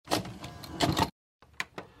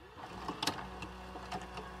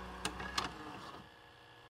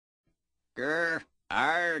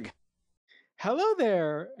Hello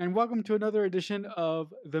there, and welcome to another edition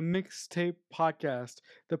of the Mixtape Podcast,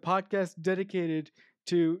 the podcast dedicated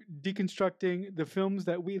to deconstructing the films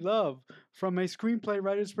that we love from a screenplay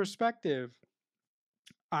writer's perspective.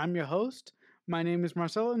 I'm your host. My name is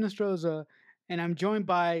Marcelo Nostroza, and I'm joined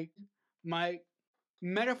by my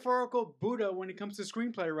metaphorical Buddha when it comes to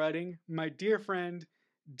screenplay writing, my dear friend,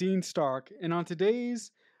 Dean Stark. And on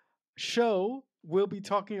today's show, we'll be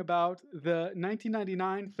talking about the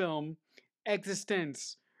 1999 film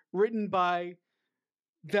eXistenZ, written by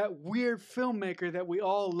that weird filmmaker that we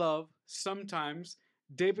all love sometimes,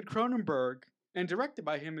 David Cronenberg, and directed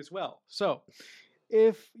by him as well. So,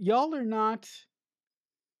 if y'all are not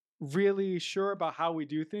really sure about how we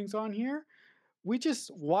do things on here, we just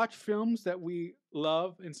watch films that we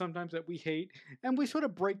love and sometimes that we hate, and we sort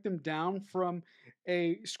of break them down from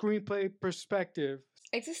a screenplay perspective.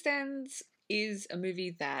 eXistenZ is a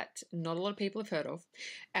movie that not a lot of people have heard of.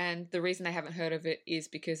 And the reason they haven't heard of it is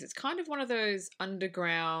because it's kind of one of those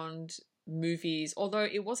underground movies. Although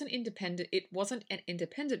it wasn't an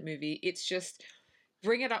independent movie. It's just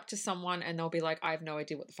bring it up to someone and they'll be like, I have no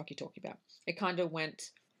idea what the fuck you're talking about. They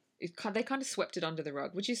kind of swept it under the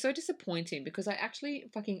rug, which is so disappointing because I actually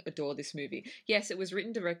fucking adore this movie. Yes, it was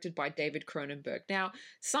written, directed by David Cronenberg. Now,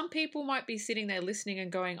 some people might be sitting there listening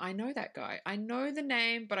and going, I know that guy. I know the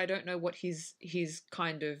name, but I don't know what he's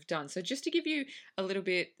kind of done. So just to give you a little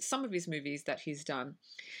bit, some of his movies that he's done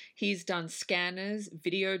Scanners,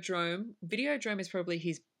 Videodrome. Videodrome is probably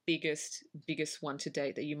his biggest one to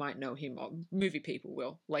date that you might know him of. Movie people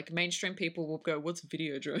will. Like mainstream people will go, what's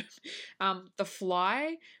Videodrome? The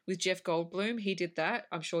Fly with Jeff Goldblum, he did that.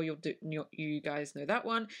 I'm sure you guys know that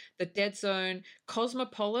one. The Dead Zone,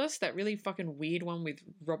 Cosmopolis, that really fucking weird one with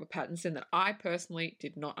Robert Pattinson that I personally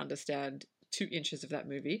did not understand 2 inches of that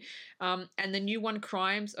movie. And the new one,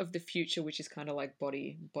 Crimes of the Future, which is kind of like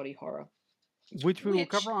body horror. Which we will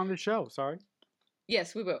cover on the show, sorry.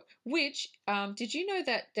 Yes, we will. Which, did you know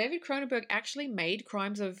that David Cronenberg actually made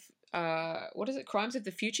Crimes of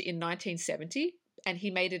the Future in 1970? And he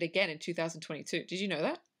made it again in 2022. Did you know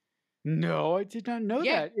that? No, I did not know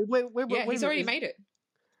that. Wait, He's already made it.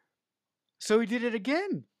 So he did it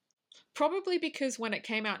again? Probably because when it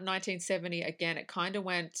came out in 1970, again, it kind of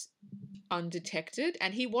went undetected,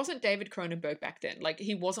 and he wasn't David Cronenberg back then. Like,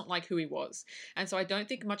 he wasn't like who he was, and so I don't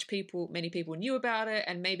think many people knew about it,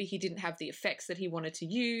 and maybe he didn't have the effects that he wanted to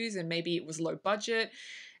use, and maybe it was low budget,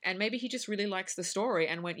 and maybe he just really likes the story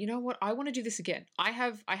and went, you know what, I want to do this again. I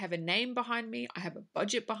have a name behind me, I have a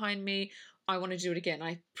budget behind me, I want to do it again.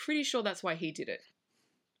 I'm pretty sure that's why he did it.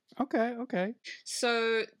 Okay.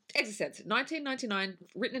 So, eXistenZ, 1999,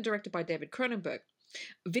 written and directed by David Cronenberg.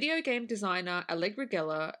 Video game designer Allegra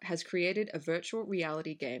Geller has created a virtual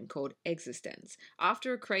reality game called eXistenZ.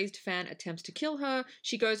 After a crazed fan attempts to kill her,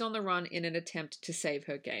 she goes on the run in an attempt to save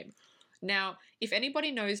her game. Now, if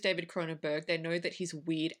anybody knows David Cronenberg, they know that he's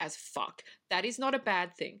weird as fuck. That is not a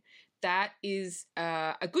bad thing. That is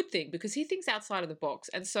a good thing because he thinks outside of the box.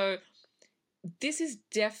 And so this is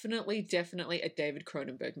definitely a David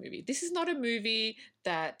Cronenberg movie. This is not a movie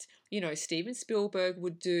that, Steven Spielberg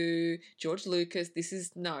would do, George Lucas. This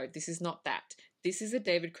is not that. This is a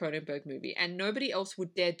David Cronenberg movie, and nobody else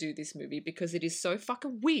would dare do this movie because it is so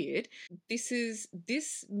fucking weird.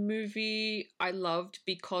 This movie I loved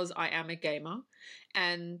because I am a gamer,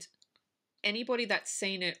 and anybody that's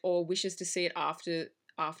seen it or wishes to see it after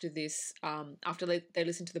this, after they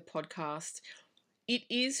listen to the podcast, it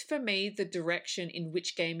is, for me, the direction in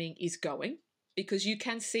which gaming is going, because you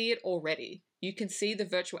can see it already. You can see the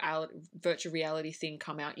virtual reality thing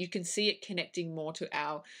come out. You can see it connecting more to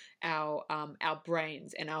our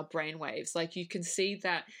brains and our brainwaves. Like, you can see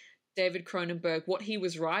that David Cronenberg, what he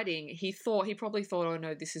was writing, he probably thought, oh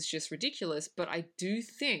no, this is just ridiculous. But I do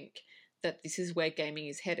think that this is where gaming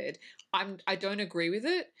is headed. I don't agree with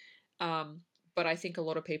it. But I think a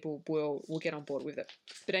lot of people will get on board with it.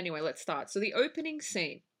 But anyway, let's start. So the opening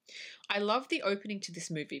scene. I love the opening to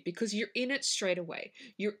this movie because you're in it straight away.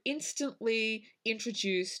 You're instantly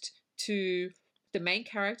introduced to the main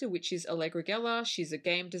character, which is Allegra Geller. She's a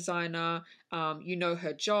game designer. You know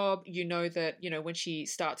her job. You know that, when she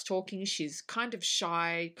starts talking, she's kind of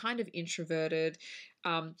shy, kind of introverted.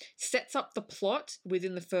 Sets up the plot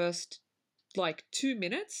within the first, 2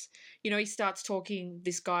 minutes. He starts talking,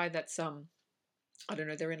 this guy that's... I don't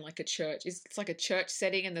know, they're in like a church. It's like a church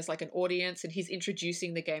setting and there's like an audience, and he's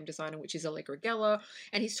introducing the game designer, which is Allegra Geller,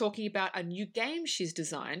 and he's talking about a new game she's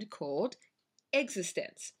designed called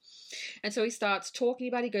eXistenZ. And so he starts talking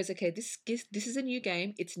about it. He goes, okay, this is a new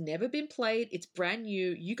game. It's never been played. It's brand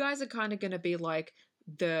new. You guys are kind of going to be like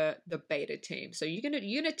the beta team. So you're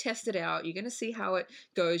gonna test it out. You're gonna see how it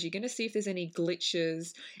goes. You're gonna see if there's any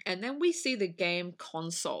glitches, and then we see the game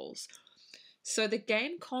consoles. So the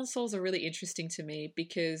game consoles are really interesting to me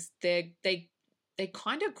because they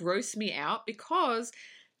kind of gross me out because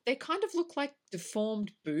they kind of look like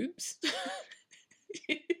deformed boobs.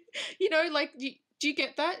 Like do you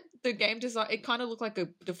get that? The game design, it kind of looked like a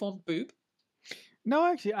deformed boob. No,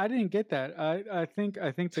 actually, I didn't get that. I think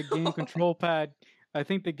the game control pad. I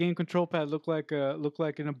think the game control pad looked like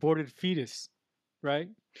an aborted fetus, right?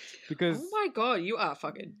 Oh Because my god, you are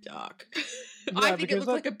fucking dark. I yeah, think it because looks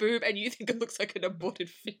look, like a boob, and you think it looks like an aborted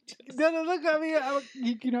fetus. no, no, look. I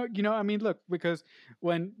mean, I mean, look, because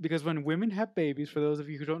when women have babies, for those of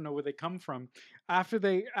you who don't know where they come from, after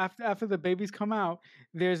the babies come out,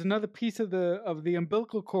 there's another piece of the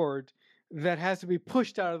umbilical cord that has to be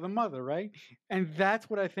pushed out of the mother, right? And that's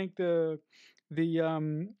what I think the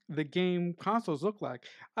game consoles look like.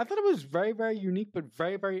 I thought it was very very unique, but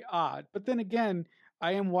very very odd. But then again,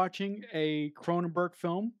 I am watching a Cronenberg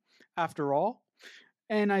film after all.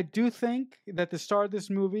 And I do think that the start of this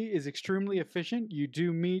movie is extremely efficient. You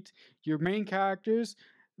do meet your main characters.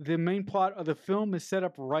 The main plot of the film is set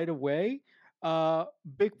up right away.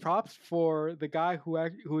 Big props for the guy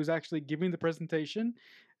who is actually giving the presentation.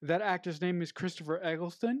 That actor's name is Christopher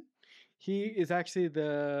Eggleston. He is actually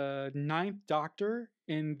the ninth Doctor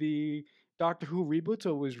in the Doctor Who reboot, so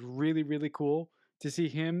it was really really cool to see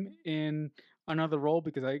him in another role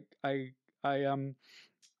because I I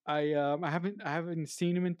haven't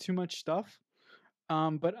seen him in too much stuff.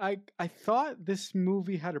 But I thought this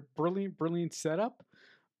movie had a brilliant setup,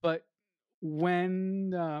 but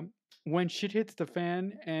when um, when shit hits the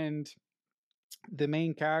fan and the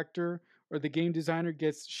main character or the game designer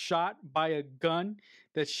gets shot by a gun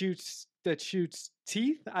that shoots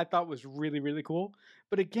teeth, I thought was really really cool.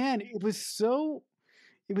 But again, it was so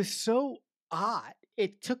odd.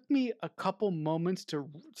 It took me a couple moments to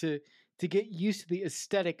to get used to the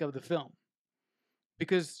aesthetic of the film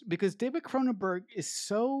because David Cronenberg is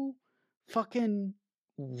so fucking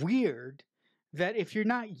weird that if you're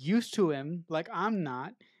not used to him, like I'm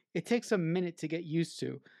not, it takes a minute to get used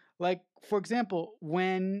to. Like for example,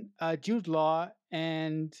 when Jude Law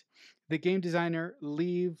and the game designer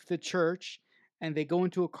leave the church and they go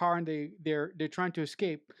into a car and they're trying to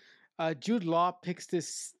escape, Jude Law picks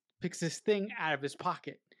this thing out of his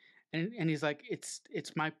pocket. And he's like, it's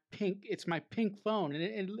my pink phone, and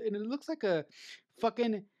it looks like a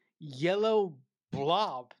fucking yellow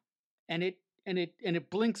blob, and it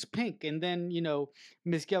blinks pink, and then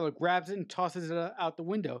Miss Geller grabs it and tosses it out the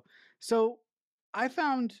window. So I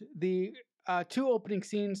found the two opening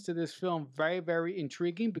scenes to this film very very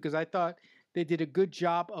intriguing because I thought they did a good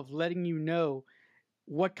job of letting you know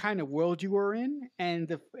what kind of world you were in, and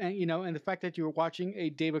the fact that you were watching a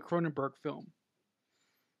David Cronenberg film.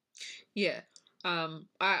 Yeah,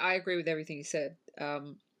 I agree with everything you said.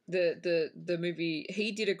 The movie,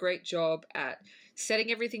 he did a great job at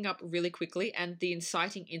setting everything up really quickly, and the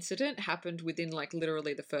inciting incident happened within like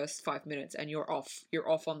literally the first 5 minutes, and you're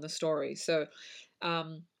off on the story. So,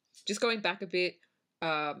 um, just going back a bit,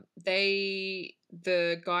 the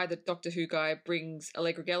Doctor Who guy brings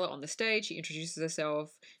Allegra Geller on the stage. She introduces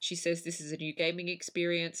herself. She says this is a new gaming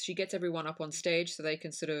experience. She gets everyone up on stage so they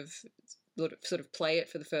can sort of play it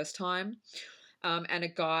for the first time. And a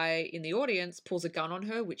guy in the audience pulls a gun on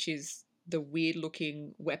her, which is the weird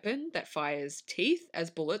looking weapon that fires teeth as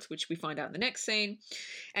bullets, which we find out in the next scene.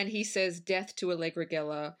 And he says, "Death to Allegra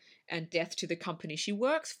Geller and death to the company she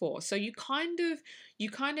works for." So you kind of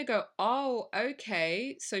go, "Oh,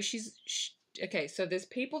 okay. So okay, so there's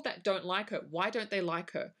people that don't like her. Why don't they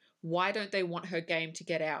like her? Why don't they want her game to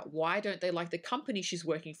get out? Why don't they like the company she's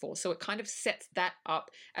working for?" So it kind of sets that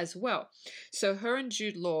up as well. So her and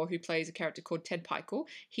Jude Law, who plays a character called Ted Pikel,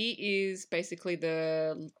 he is basically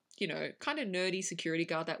the, kind of nerdy security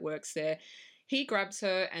guard that works there. He grabs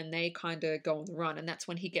her and they kind of go on the run. And that's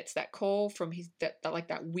when he gets that call from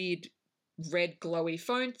that weird red glowy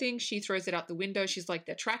phone thing. She throws it out the window. She's like,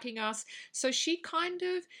 "They're tracking us." So she kind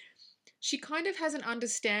of has an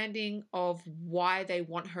understanding of why they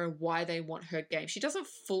want her game. She doesn't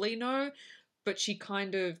fully know, but she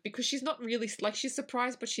kind of, because she's not really, like, she's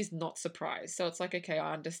surprised, but she's not surprised. So it's like, okay,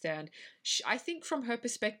 I understand. I think from her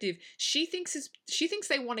perspective, she thinks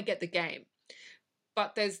they want to get the game,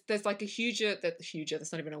 but there's like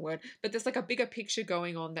that's not even a word, but there's like a bigger picture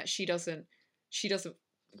going on that she doesn't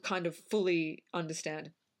kind of fully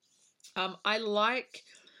understand. I like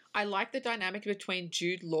the dynamic between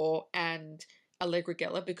Jude Law and Allegra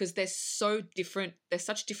Geller because they're so different. They're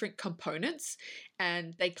such different components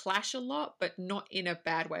and they clash a lot, but not in a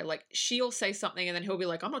bad way. Like she'll say something and then he'll be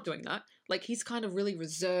like, I'm not doing that. Like he's kind of really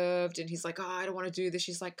reserved and he's like, oh, I don't want to do this.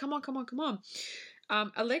 She's like, come on, come on, come on.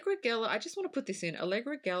 Allegra Geller, I just want to put this in.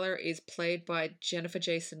 Allegra Geller is played by Jennifer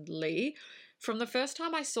Jason Leigh. From the first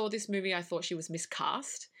time I saw this movie, I thought she was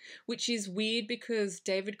miscast, which is weird because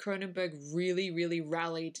David Cronenberg really, really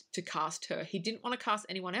rallied to cast her. He didn't want to cast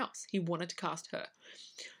anyone else. He wanted to cast her.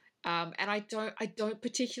 And I don't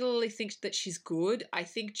particularly think that she's good. I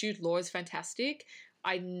think Jude Law is fantastic.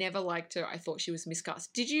 I never liked her. I thought she was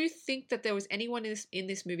miscast. Did you think that there was anyone in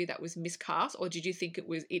this movie that was miscast, or did you think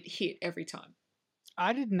it hit every time?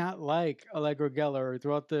 I did not like Allegra Geller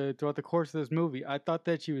throughout the course of this movie. I thought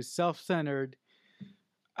that she was self-centered.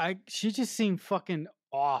 She just seemed fucking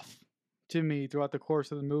off to me throughout the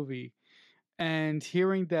course of the movie. And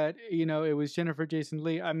hearing that, it was Jennifer Jason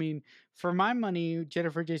Leigh. I mean, for my money,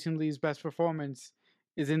 Jennifer Jason Leigh's best performance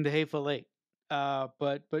is in The Hateful Eight.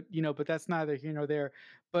 But that's neither here nor there.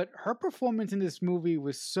 But her performance in this movie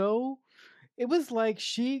was so, it was like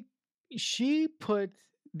she put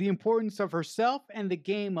the importance of herself and the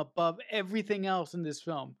game above everything else in this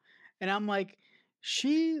film. And I'm like,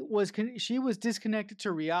 she was disconnected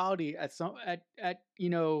to reality at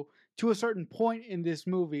to a certain point in this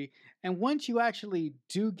movie. And once you actually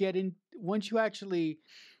do get in, once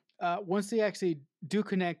they actually do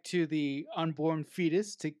connect to the unborn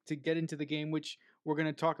fetus to get into the game, which we're going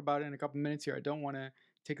to talk about in a couple minutes here. I don't want to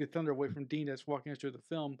take the thunder away from Dean that's walking us through the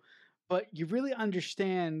film, but you really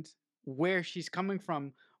understand where she's coming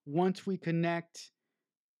from once we connect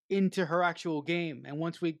into her actual game, and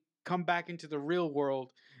once we come back into the real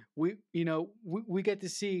world, we get to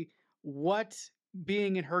see what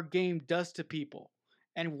being in her game does to people,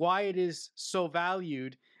 and why it is so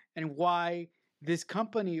valued, and why this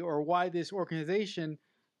company or why this organization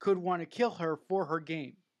could want to kill her for her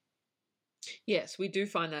game. Yes, we do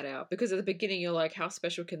find that out because at the beginning you're like, how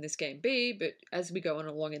special can this game be? But as we go on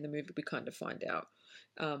along in the movie, we kind of find out.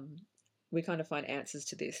 We kind of find answers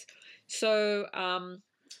to this. So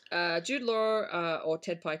Jude Law or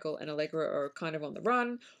Ted Pikel and Allegra are kind of on the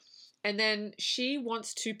run. And then she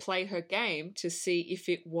wants to play her game to see if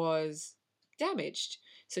it was damaged.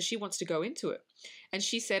 So she wants to go into it. And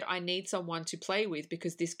she said, I need someone to play with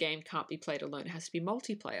because this game can't be played alone. It has to be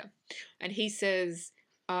multiplayer. And he says,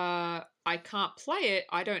 I can't play it.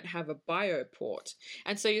 I don't have a bioport.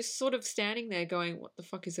 And so you're sort of standing there going, what the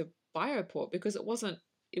fuck is a bioport? Because it wasn't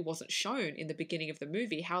shown in the beginning of the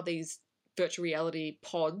movie how these virtual reality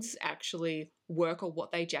pods actually work or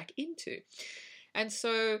what they jack into. And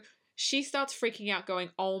so she starts freaking out going,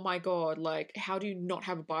 oh my God, like, how do you not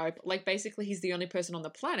have a bio? Like, basically he's the only person on the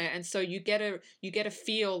planet. And so you get a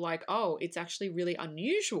feel like, oh, it's actually really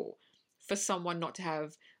unusual for someone not to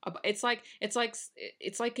have it's like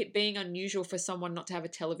it being unusual for someone not to have a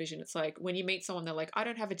television. It's like when you meet someone, they're like, I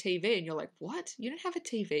don't have a TV, and you're like, what? You don't have a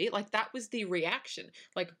TV? Like, that was the reaction.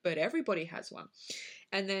 Like, but everybody has one.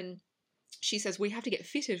 And then she says, we have to get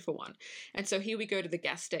fitted for one. And so here we go to the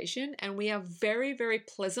gas station, and we are very, very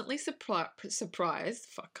pleasantly surprised.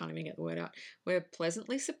 Fuck, can't even get the word out. We're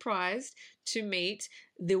pleasantly surprised to meet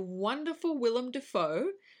the wonderful Willem Dafoe,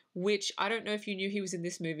 which I don't know if you knew he was in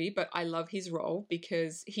this movie, but I love his role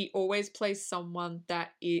because he always plays someone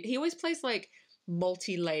he always plays like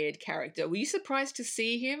multi-layered character. Were you surprised to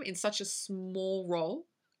see him in such a small role?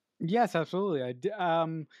 Yes, absolutely.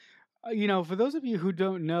 For those of you who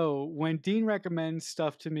don't know, when Dean recommends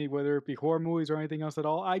stuff to me, whether it be horror movies or anything else at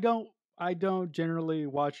all, I don't generally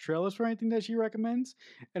watch trailers for anything that she recommends,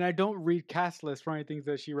 and I don't read cast lists for anything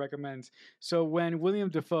that she recommends. So when William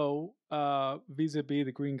Dafoe, vis-a-vis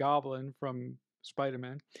the Green Goblin from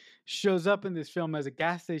Spider-Man, shows up in this film as a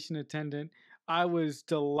gas station attendant, I was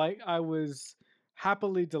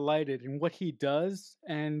happily delighted in what he does,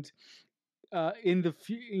 and in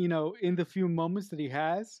the few moments that he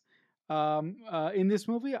has in this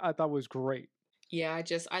movie, I thought was great. Yeah,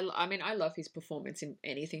 I mean, I love his performance in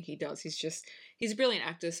anything he does. He's a brilliant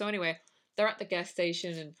actor. So anyway, they're at the gas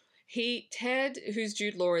station and Ted, who's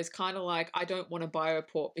Jude Law, is kind of like, I don't want a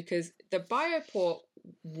bioport because the bioport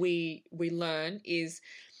we learn is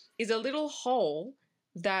a little hole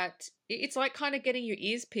that it's like kind of getting your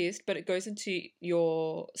ears pierced, but it goes into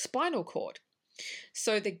your spinal cord.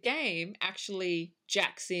 So the game actually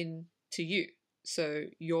jacks in to you. So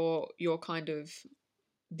you're kind of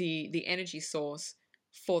the energy source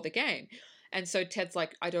for the game. And so Ted's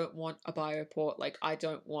like, I don't want a bioport. Like, I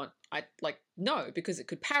don't want, no, because it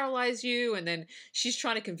could paralyze you. And then she's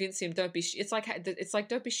trying to convince him, don't be, it's like,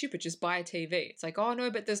 don't be stupid, just buy a TV. It's like, oh no,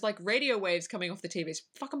 but there's like radio waves coming off the TV.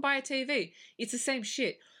 Fucking buy a TV. It's the same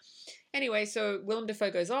shit. Anyway, so Willem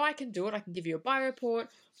Dafoe goes, oh, I can do it. I can give you a bioport.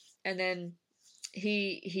 And then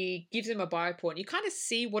he gives him a bioport, and you kind of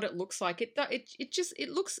see what it looks like.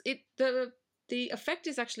 The effect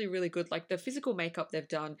is actually really good. Like the physical makeup they've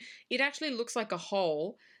done, it actually looks like a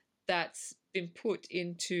hole that's been put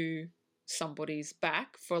into somebody's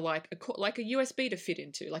back for like a USB to fit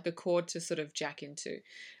into, like a cord to sort of jack into.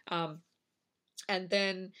 And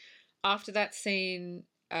then after that scene,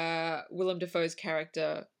 Willem Dafoe's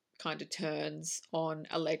character kind of turns on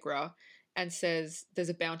Allegra and says, there's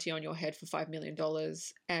a bounty on your head for $5 million,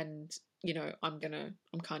 and I'm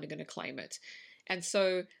kind of gonna claim it. And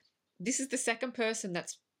so this is the second person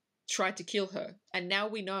that's tried to kill her, and now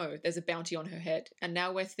we know there's a bounty on her head, and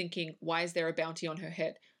now we're thinking, why is there a bounty on her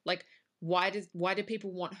head? Like, why do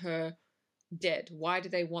people want her dead? Why do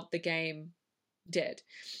they want the game dead?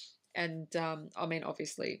 And I mean,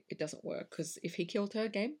 obviously it doesn't work, because if he killed her,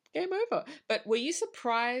 game over. But were you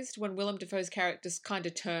surprised when Willem Dafoe's character kind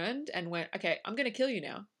of turned and went, okay, I'm going to kill you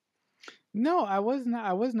now? No, I wasn't.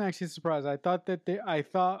 I wasn't actually surprised. I thought that I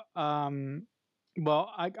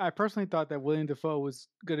personally thought that William Dafoe was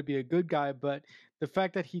going to be a good guy, but the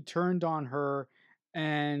fact that he turned on her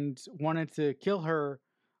and wanted to kill her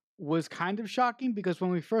was kind of shocking, because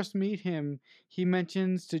when we first meet him, he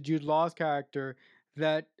mentions to Jude Law's character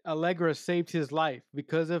that Allegra saved his life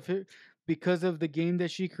because of the game that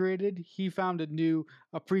she created. He found a new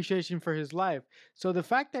appreciation for his life. So the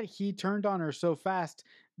fact that he turned on her so fast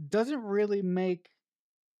doesn't really make.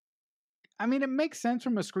 I mean, it makes sense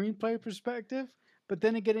from a screenplay perspective, but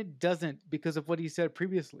then again, it doesn't, because of what he said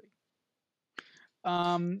previously.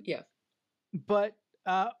 Yeah. But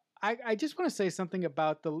I just want to say something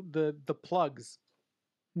about the plugs.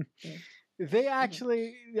 They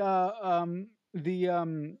actually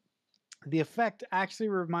the effect actually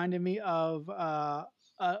reminded me of a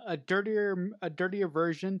dirtier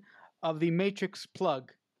version of the Matrix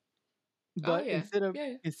plug, but instead of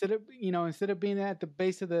being at the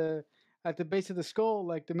base of the skull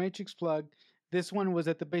like the Matrix plug, this one was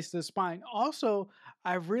at the base of the spine. Also,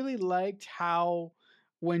 I really liked how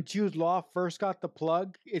when Jude Law first got the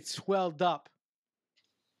plug, it swelled up.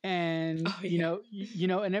 And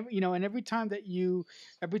and every time you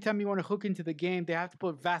want to hook into the game, they have to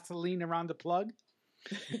put Vaseline around the plug.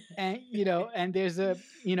 And and there's a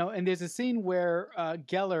scene where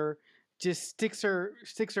Geller just sticks her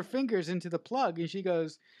fingers into the plug, and she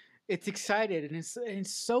goes, it's excited, and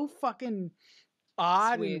it's so fucking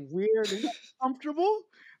odd and weird and uncomfortable.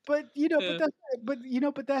 But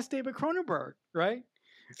that's David Cronenberg, right?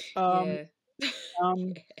 I'm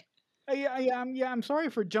sorry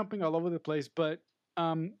for jumping all over the place, but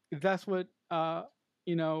that's what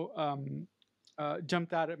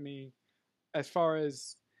jumped out at me as far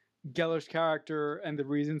as Geller's character and the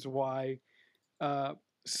reasons why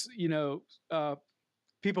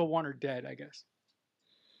people want her dead, I guess.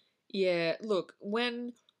 Yeah, look,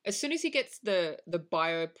 as soon as he gets the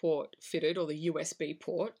bio port fitted, or the USB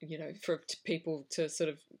port, for people to sort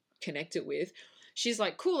of connect it with, she's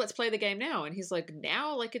like, cool, let's play the game now. And he's like,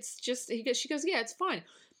 now? Like, it's just, she goes, yeah, it's fine.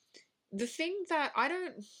 The thing that I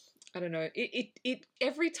don't know, it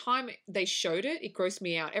every time they showed it, it grossed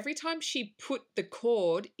me out. Every time she put the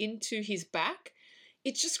cord into his back,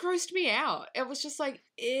 it just grossed me out. It was just like,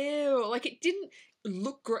 ew. Like, it didn't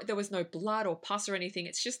look great. There was no blood or pus or anything.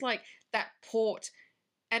 It's just like that port.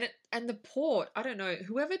 And the port, I don't know,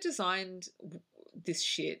 whoever designed this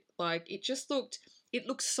shit, like, it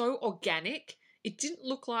looked so organic. It didn't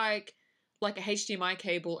look like a HDMI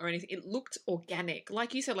cable or anything. It looked organic,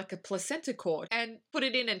 like you said, like a placenta cord. And put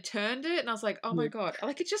it in and turned it, and I was like, oh my god,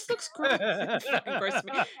 like, it just looks gross. It fucking grossed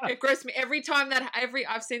me. It grossed me every time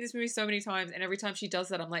I've seen this movie so many times, and every time she does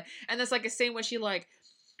that, I'm like, and there's like a scene where she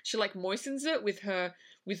moistens it with her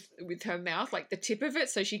mouth, like the tip of it,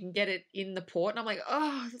 so she can get it in the port, and I'm like,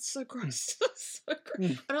 oh, that's so gross. That's so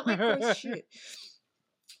gross. I don't like gross shit.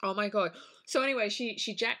 Oh my god. So anyway,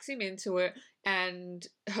 she jacks him into it, and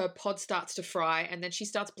her pod starts to fry, and then she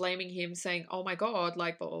starts blaming him, saying, oh my god,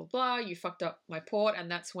 like, blah, blah, blah, you fucked up my port.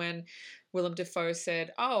 And that's when Willem Dafoe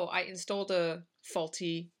said, oh, I installed a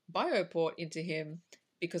faulty bio port into him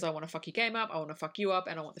because I want to fuck your game up, I want to fuck you up,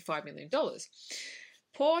 and I want the $5 million.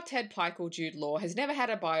 Poor Ted Pikel, Jude Law, has never had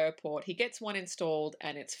a bio port. He gets one installed,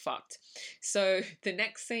 and it's fucked. So the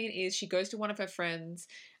next scene is she goes to one of her friends,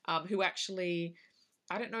 who actually,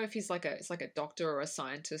 I don't know if it's like a doctor or a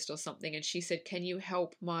scientist or something, and she said, can you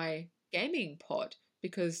help my gaming pod,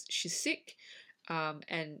 because she's sick,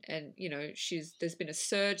 And there's been a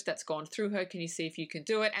surge that's gone through her. Can you see if you can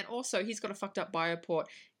do it? And also, he's got a fucked up bioport.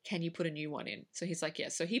 Can you put a new one in? So he's like,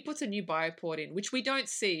 yes. So he puts a new bioport in, which we don't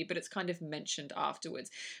see, but it's kind of mentioned afterwards.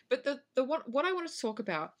 But what I wanted to talk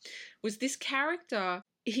about was this character.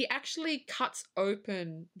 He actually cuts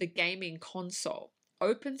open the gaming console,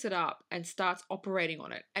 opens it up, and starts operating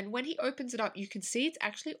on it. And when he opens it up, you can see it's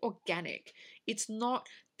actually organic. It's not.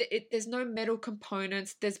 There's no metal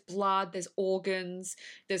components. There's blood. There's organs.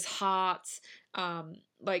 There's hearts.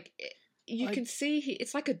 You can see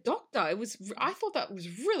it's like a doctor. I thought that was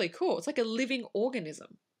really cool. It's like a living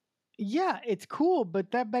organism. Yeah, it's cool,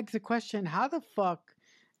 but that begs the question: how the fuck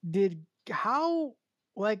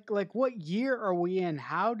what year are we in?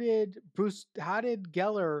 How did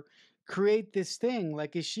Geller create this thing?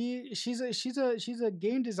 Like, she's a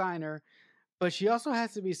game designer, but she also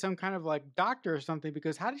has to be some kind of like doctor or something,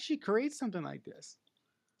 because how did she create something like this?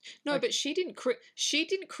 No, Like, but she didn't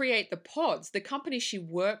create the pods. The company she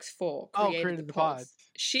works for created the created the pods. pods.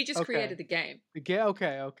 She just Okay. created the game.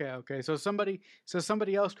 Okay. So somebody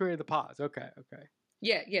else created the pods. Okay.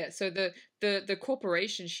 Yeah. So the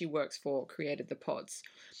corporation she works for created the pods.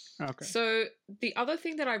 Okay. So the other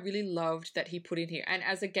thing that I really loved that he put in here, and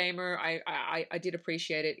as a gamer, I did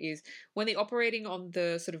appreciate it, is when the operating on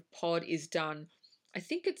the sort of pod is done. I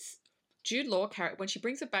think it's Jude Law when she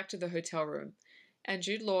brings it back to the hotel room, and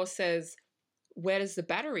Jude Law says, "Where does the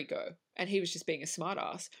battery go?" And he was just being a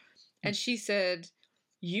smartass, and she said,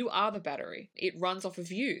 "You are the battery. It runs off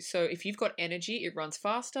of you. So if you've got energy, it runs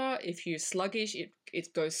faster. If you're sluggish,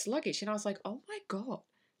 it goes sluggish." And I was like, "Oh my God.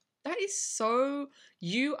 That is so,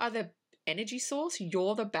 you are the energy source,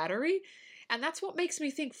 you're the battery." And that's what makes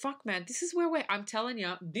me think, fuck man, this is where I'm telling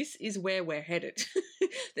you, this is where we're headed.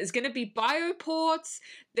 There's going to be bioports,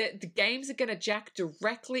 the games are going to jack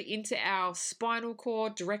directly into our spinal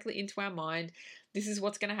cord, directly into our mind. This is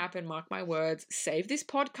what's going to happen, mark my words. Save this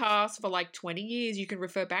podcast for like 20 years. You can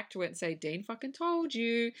refer back to it and say, Dean fucking told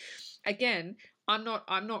you. Again, I'm not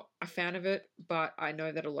a fan of it, but I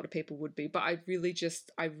know that a lot of people would be. But I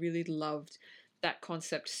really loved that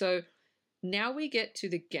concept. So now we get to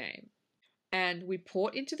the game, and we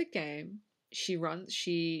port into the game. She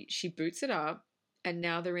boots it up, and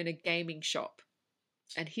now they're in a gaming shop,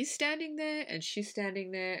 and he's standing there and she's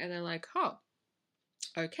standing there, and they're like, "Oh,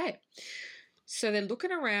 okay." So they're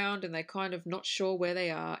looking around and they're kind of not sure where they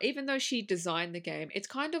are, even though she designed the game. It's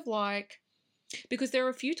kind of like, because there are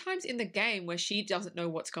a few times in the game where she doesn't know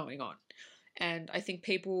what's going on. And I think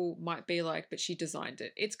people might be like, but she designed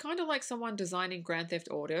it. It's kind of like someone designing Grand Theft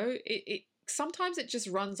Auto. Sometimes it just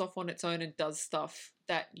runs off on its own and does stuff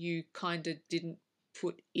that you kind of didn't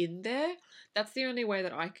put in there. That's the only way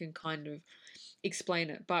that I can kind of explain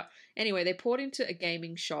it. But anyway, they poured into a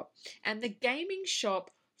gaming shop. And the gaming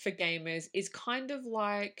shop for gamers is kind of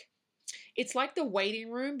like, it's like the waiting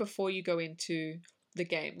room before you go into the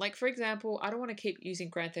game. Like, for example, I don't want to keep using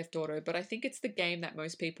Grand Theft Auto, but I think it's the game that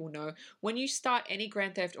most people know. When you start any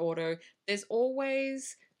Grand Theft Auto, there's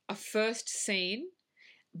always a first scene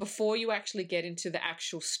before you actually get into the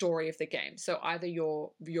actual story of the game. So either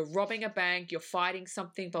you're robbing a bank, you're fighting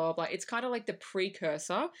something, blah, blah, blah. It's kind of like the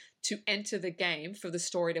precursor to enter the game for the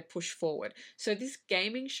story to push forward. So this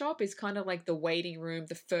gaming shop is kind of like the waiting room,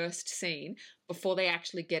 the first scene before they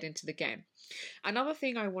actually get into the game. Another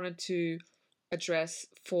thing I wanted to address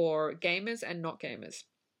for gamers and not gamers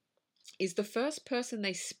is the first person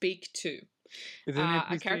they speak to. Is an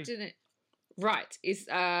NPC. A character Right, is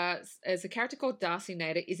as a character called Darcy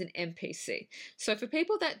Nader is an NPC. So for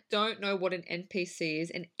people that don't know what an NPC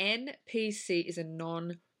is, an NPC is a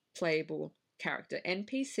non-playable character.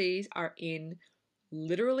 NPCs are in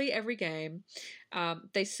literally every game.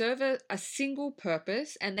 They serve a single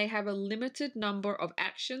purpose, and they have a limited number of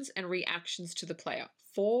actions and reactions to the player.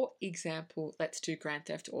 For example, let's do Grand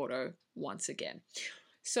Theft Auto once again.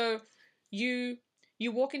 So you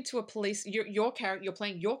walk into a police, you're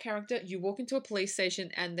playing your character, you walk into a police station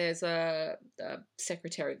and there's a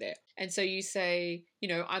secretary there. And so you say,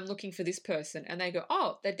 I'm looking for this person. And they go,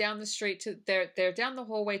 oh, they're down the street, they're down the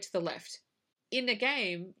hallway to the left. In a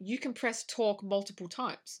game, you can press talk multiple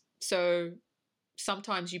times. So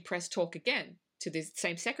sometimes you press talk again to this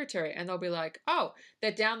same secretary and they'll be like, oh,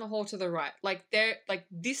 they're down the hall to the right. Like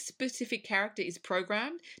this specific character is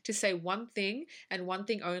programmed to say one thing and one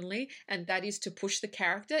thing only, and that is to push the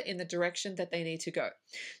character in the direction that they need to go.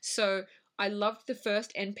 So I loved the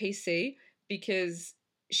first NPC because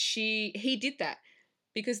he did that,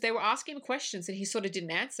 because they were asking him questions and he sort of didn't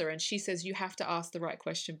answer, and she says, you have to ask the right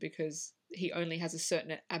question because he only has a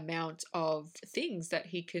certain amount of things that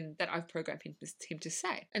I've programmed him to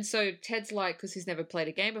say. And so Ted's like, because he's never played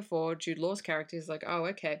a game before, Jude Law's character is like, oh,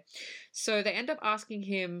 okay. So they end up asking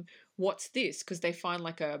him, what's this? Because they find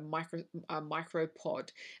like a micro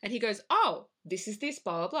pod, and he goes, oh, this is this,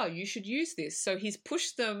 blah, blah, blah. You should use this. So he's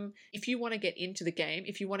pushed them. If you want to get into the game,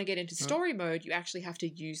 if you want to get into story mode, you actually have to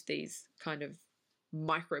use these kind of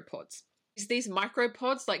micropods. Is these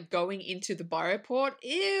micropods like going into the biopod?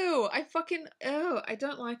 Ew, I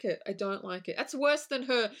don't like it. I don't like it. That's worse than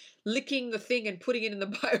her licking the thing and putting it in the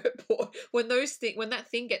biopod. When that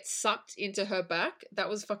thing gets sucked into her back, that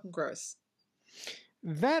was fucking gross.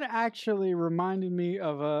 That actually reminded me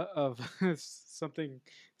of something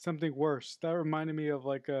worse. That reminded me of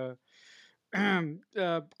like a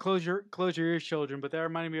close your ears, children. But that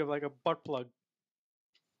reminded me of like a butt plug.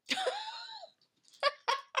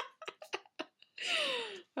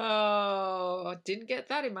 Oh, didn't get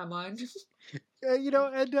that in my mind. I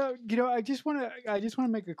just want to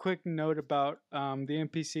make a quick note about the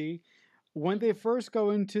NPC. When they first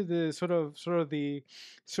go into the sort of the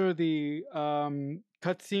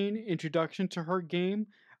cutscene introduction to her game,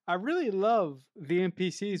 I really love the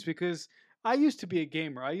NPCs because I used to be a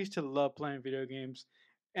gamer. I used to love playing video games,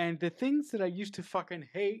 and the things that I used to fucking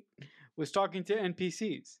hate was talking to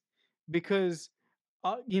NPCs because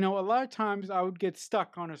a lot of times I would get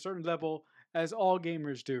stuck on a certain level, as all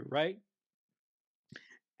gamers do, right?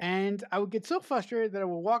 And I would get so frustrated that I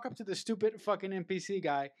would walk up to the stupid fucking NPC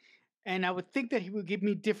guy, and I would think that he would give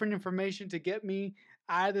me different information to get me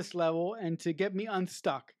out of this level and to get me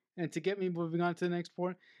unstuck and to get me moving on to the next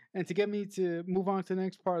point and to get me to move on to the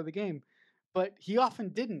next part of the game. But he often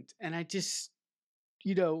didn't, and I just,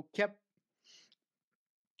 kept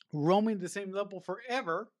roaming the same level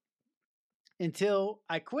forever until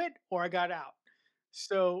I quit or I got out.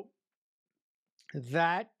 So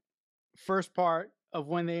that first part of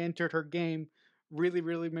when they entered her game really,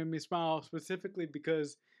 really made me smile, specifically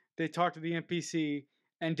because they talked to the NPC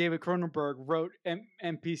and David Cronenberg wrote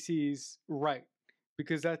NPCs right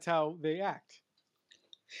because that's how they act.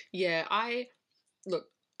 Yeah, I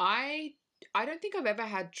don't think I've ever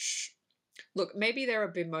had. Look, maybe there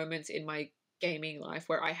have been moments in my gaming life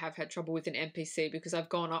where I have had trouble with an NPC because I've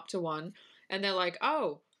gone up to one and they're like,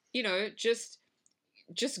 oh, just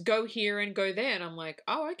go here and go there. And I'm like,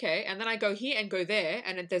 oh, okay. And then I go here and go there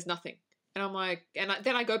and there's nothing. And I'm like,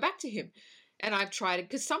 then I go back to him. And I've tried it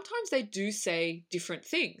because sometimes they do say different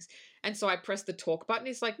things. And so I press the talk button.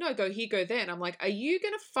 He's like, no, go here, go there. And I'm like, are you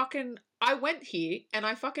going to I went here and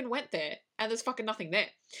I fucking went there and there's fucking nothing there.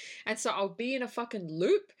 And so I'll be in a fucking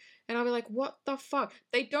loop and I'll be like, what the fuck?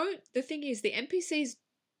 The thing is, the NPCs,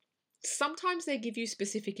 sometimes they give you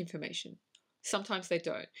specific information. Sometimes they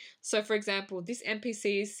don't. So for example, this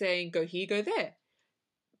NPC is saying, go here, go there.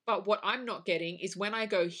 But what I'm not getting is when I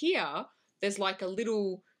go here, there's like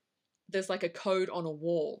a code on a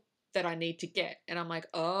wall that I need to get. And I'm like,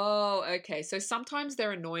 oh, okay. So sometimes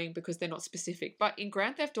they're annoying because they're not specific. But in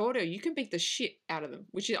Grand Theft Auto, you can beat the shit out of them,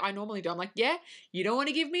 which I normally do. I'm like, yeah, you don't want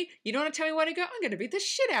to tell me where to go? I'm going to beat the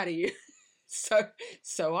shit out of you.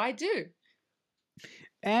 So I do.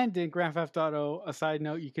 And in Grand Theft Auto, a side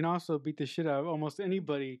note, you can also beat the shit out of almost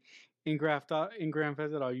anybody in Grand Theft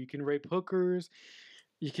Auto. You can rape hookers.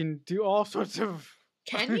 You can do all sorts of...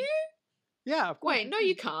 Can you? Yeah, of course. Wait, no,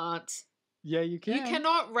 you can't. Yeah, you can.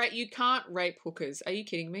 You can't rape hookers. Are you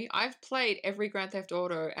kidding me? I've played every Grand Theft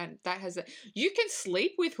Auto and that has you can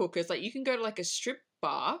sleep with hookers. Like you can go to like a strip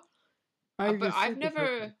bar. But I've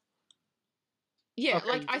never... Yeah, okay,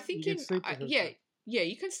 like I think yeah,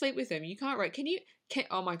 you can sleep with them. You can't rape.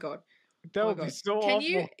 Oh my god. That would be so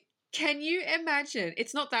awful. Can you imagine?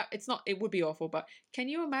 It would be awful, but can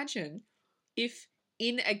you imagine if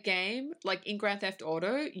in a game, like in Grand Theft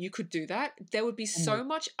Auto, you could do that? There would be so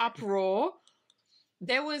much uproar.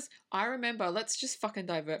 I remember, let's just fucking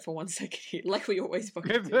divert for 1 second here, like we always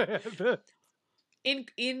fucking do.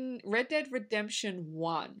 In Red Dead Redemption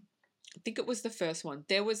 1, I think it was the first one,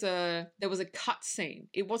 there was a cut scene.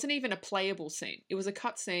 It wasn't even a playable scene. It was a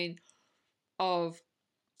cut scene of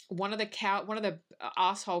one of the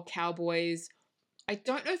asshole cowboys. I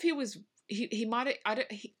don't know if he might have,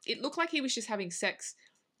 it looked like he was just having sex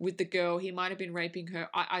with the girl. He might have been raping her.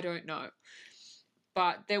 I don't know.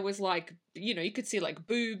 But there was like, you could see like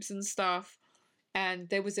boobs and stuff. And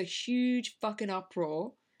there was a huge fucking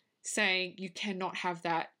uproar saying you cannot have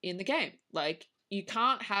that in the game. Like, you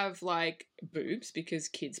can't have like boobs because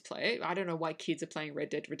kids play it. I don't know why kids are playing Red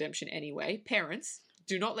Dead Redemption anyway. Parents,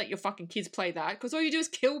 do not let your fucking kids play that because all you do is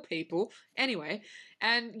kill people anyway.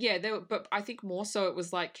 And yeah, but I think more so it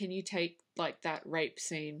was like, can you take like that rape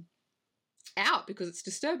scene out because it's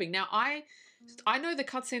disturbing. Now I know the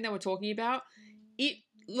cutscene they were talking about. It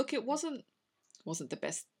wasn't the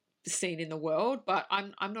best scene in the world, but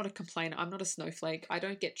I'm not a complainer. I'm not a snowflake. I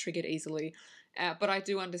don't get triggered easily, but I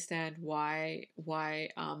do understand why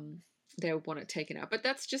they want it taken out. But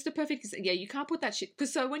that's just a perfect. Yeah, you can't put that shit.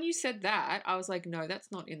 Because so when you said that, I was like, no,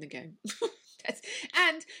 that's not in the game. that's,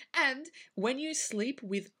 and when you sleep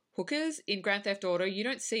with hookers in Grand Theft Auto, you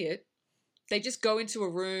don't see it. They just go into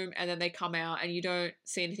a room and then they come out and you don't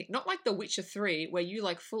see anything. Not like The Witcher 3 where you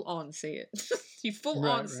like full on see it. You full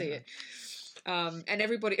on see it. And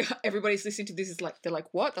everybody's listening to this is like, they're like,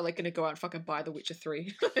 what? They're like going to go out and fucking buy The Witcher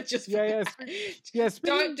 3. Just yeah.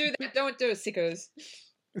 don't do that. Don't do it, sickos.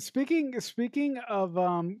 Speaking of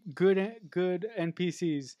good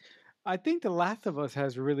NPCs, I think The Last of Us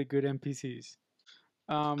has really good NPCs.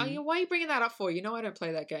 Why are you bringing that up for? You know I don't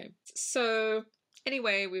play that game. So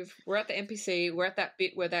anyway, we're at the NPC. We're at that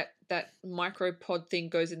bit where that micro pod thing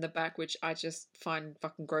goes in the back, which I just find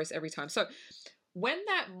fucking gross every time. So when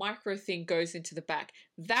that micro thing goes into the back,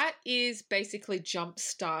 that is basically jump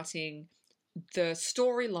starting the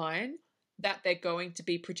storyline that they're going to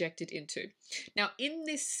be projected into. Now, in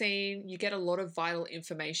this scene, you get a lot of vital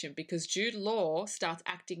information because Jude Law starts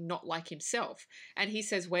acting not like himself. And he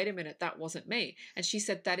says, wait a minute, that wasn't me. And she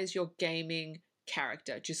said, that is your gaming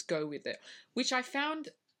character. Just go with it. Which I found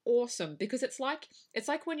awesome because it's like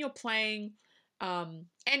when you're playing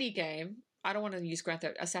any game. I don't want to use Grand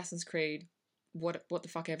Theft Assassin's Creed, what the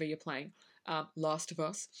fuck ever you're playing, Last of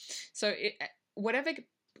Us. So whatever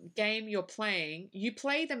game you're playing, you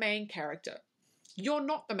play the main character. You're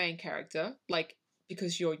not the main character, like,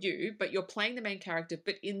 because you're you, but you're playing the main character.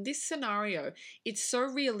 But in this scenario, it's so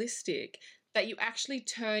realistic that you actually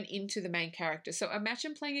turn into the main character. So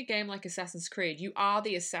imagine playing a game like Assassin's Creed. You are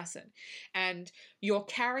the assassin, and your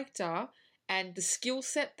character and the skill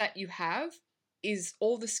set that you have is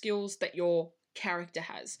all the skills that your character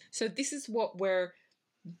has. So this is what what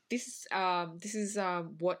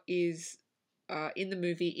is in the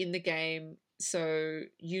movie, in the game. So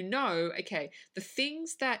okay, the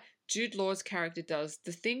things that Jude Law's character does,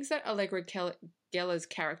 the things that Allegra Geller's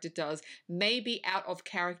character does may be out of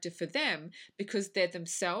character for them because they're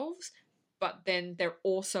themselves, but then they're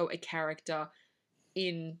also a character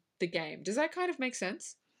in the game. Does that kind of make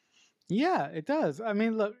sense? Yeah, it does. I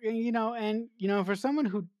mean, look, for someone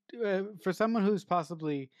who's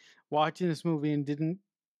possibly watching this movie and didn't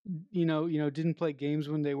play games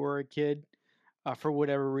when they were a kid, for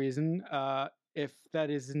whatever reason, if that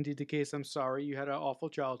is indeed the case, I'm sorry, you had an awful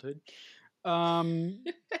childhood.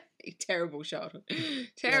 Terrible childhood.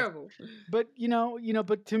 Terrible. Yes. But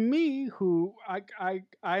but to me, who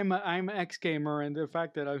I'm an ex gamer, and the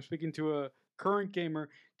fact that I'm speaking to a current gamer,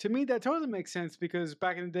 to me that totally makes sense because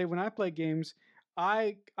back in the day when I played games,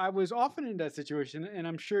 I was often in that situation, and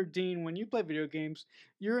I'm sure Dean, when you play video games,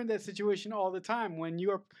 you're in that situation all the time when you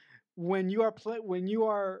are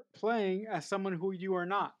playing as someone who you are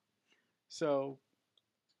not. So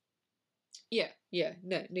yeah,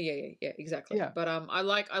 exactly. yeah, But I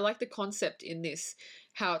like the concept in this,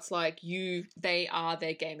 how it's like they are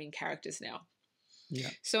their gaming characters now. yeah.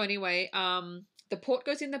 So anyway, the port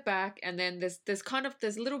goes in the back, and then there's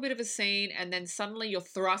a little bit of a scene, and then suddenly you're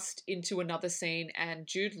thrust into another scene, and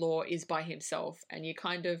Jude Law is by himself, and you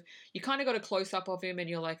kind of got a close up of him, and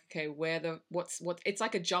you're like, okay, what's it's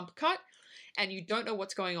like a jump cut, and you don't know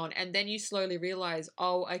what's going on, and then you slowly realize,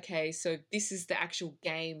 oh, okay, so this is the actual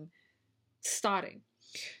game starting.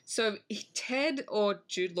 So Ted, or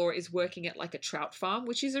Jude Law, is working at like a trout farm,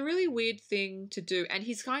 which is a really weird thing to do. And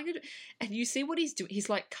and you see what he's doing. He's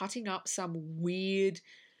like cutting up some weird,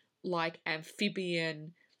 like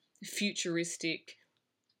amphibian, futuristic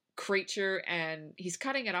creature, and he's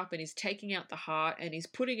cutting it up and he's taking out the heart and he's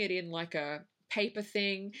putting it in like a paper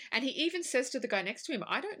thing. And he even says to the guy next to him,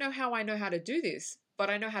 I don't know how to do this, but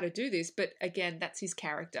I know how to do this. But again, that's his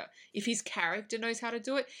character. If his character knows how to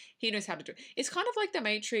do it, he knows how to do it. It's kind of like the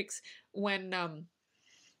Matrix when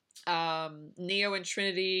Neo and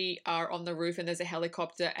Trinity are on the roof and there's a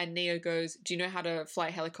helicopter, and Neo goes, do you know how to fly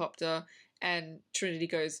a helicopter? And Trinity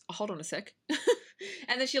goes, oh, hold on a sec.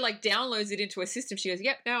 And then she like downloads it into a system. She goes,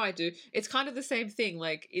 yep, now I do. It's kind of the same thing.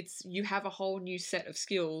 Like you have a whole new set of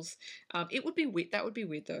skills. It would be weird. That would be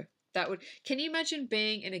weird though. Can you imagine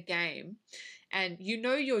being in a game and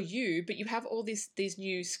you're you, but you have all these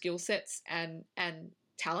new skill sets and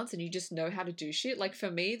talents, and you just know how to do shit? Like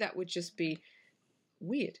for me, that would just be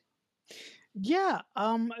weird. Yeah,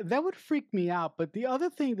 that would freak me out. But the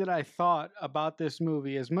other thing that I thought about this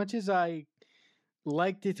movie, as much as I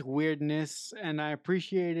liked its weirdness and I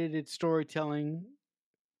appreciated its storytelling,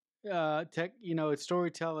 its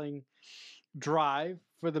storytelling drive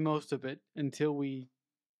for the most of it until we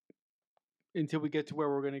get to where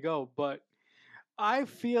we're going to go. But I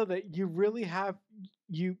feel that you really have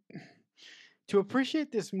you to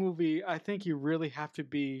appreciate this movie. I think you really have to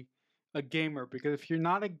be a gamer, because if you're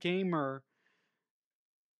not a gamer,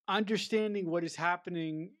 understanding what is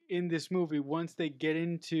happening in this movie once they get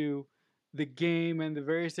into the game and the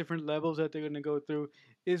various different levels that they're going to go through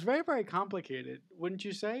is very, very complicated, wouldn't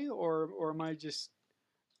you say? Or am I Yeah,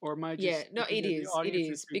 just no, thinking it that the is. It audience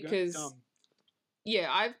is is too because, dumb? yeah,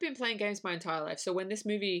 I've been playing games my entire life. So when this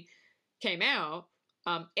movie came out,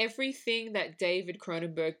 everything that David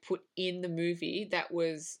Cronenberg put in the movie that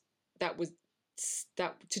was that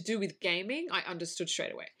to do with gaming, I understood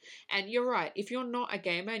straight away. And you're right. If you're not a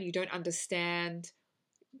gamer and you don't understand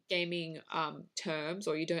gaming terms,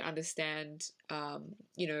 or you don't understand,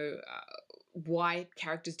 why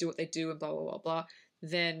characters do what they do and blah blah blah blah,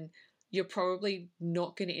 then you're probably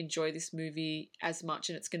not going to enjoy this movie as much,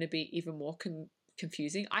 and it's going to be even more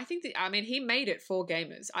confusing. I think that, I mean, he made it for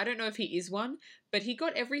gamers. I don't know if he is one, but he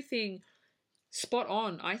got everything spot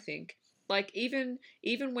on, I think. Like, even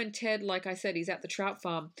when Ted, like I said, he's at the trout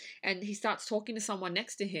farm and he starts talking to someone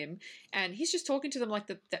next to him, and he's just talking to them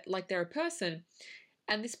like they're a person,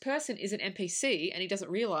 and this person is an NPC, and he doesn't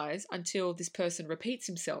realize until this person repeats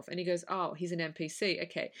himself, and he goes, "Oh, he's an NPC.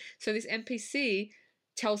 Okay." So this NPC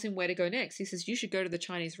tells him where to go next. He says, "You should go to the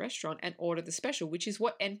Chinese restaurant and order the special," which is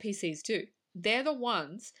what NPCs do. They're the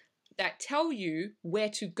ones that tell you where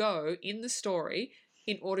to go in the story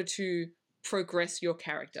in order to progress your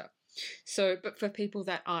character. So, but for people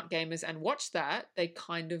that aren't gamers and watch that, they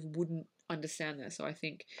kind of wouldn't understand that. So I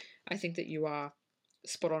think that you are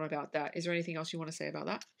spot on about that. Is there anything else you want to say about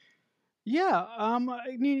that? Yeah, I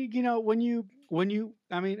mean,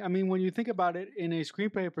 when you think about it in a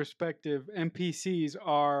screenplay perspective, NPCs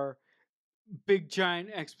are big giant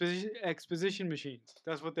exposition machines.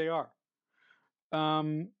 That's what they are.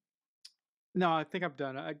 Um, no, I think I'm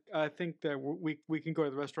done. I think that we can go to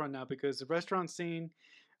the restaurant now, because the restaurant scene.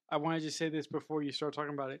 I want to just say this before you start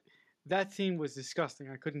talking about it. That scene was disgusting.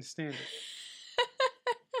 I couldn't stand it.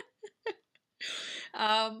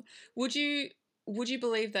 Um, would you would you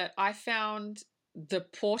believe that I found the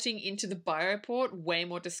porting into the bioport way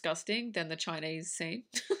more disgusting than the Chinese scene?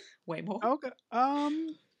 Way more. Okay.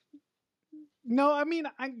 No, I mean,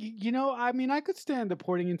 I could stand the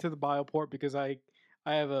porting into the bioport, because I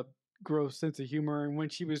have a gross sense of humor, and when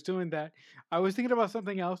she was doing that, I was thinking about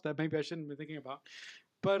something else that maybe I shouldn't be thinking about.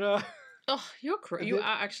 But Oh, you are the,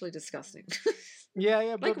 actually disgusting. yeah,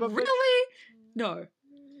 yeah, Like, really? No.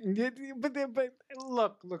 but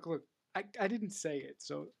look. I didn't say it,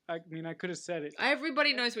 so I mean I could have said it.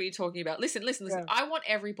 Everybody knows what you're talking about. Listen, listen, listen. Yeah. I want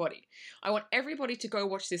everybody to go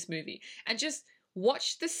watch this movie and just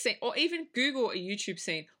watch the scene, or even Google a YouTube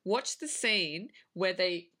scene. Watch the scene where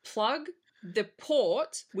they plug the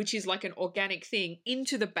port, which is like an organic thing,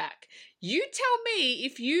 into the back. You tell me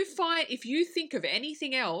if you think of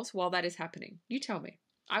anything else while that is happening. You tell me.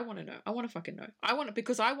 I want to know. I want to fucking know. I want to,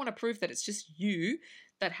 because I want to prove that it's just you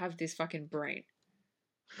that have this fucking brain.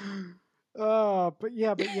 Oh, but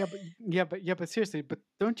seriously, but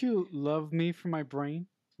don't you love me for my brain,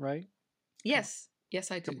 right? Come on, Yes. Yes,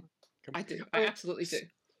 I come do. on, come I on. do. I Okay, absolutely do.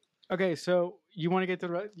 okay. So you want to get to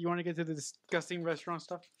the disgusting restaurant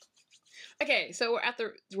stuff? Okay, so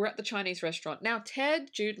we're at the Chinese restaurant. Now Ted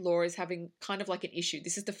Jude Law is having kind of like an issue.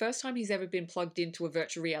 This is the first time he's ever been plugged into a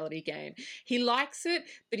virtual reality game. He likes it,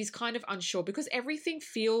 but he's kind of unsure because everything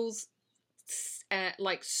feels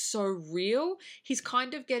like so real. He's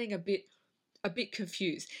kind of getting a bit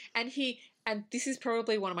confused. And this is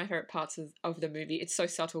probably one of my favorite parts of the movie. It's so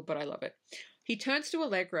subtle, but I love it. He turns to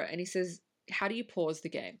Allegra and he says, "How do you pause the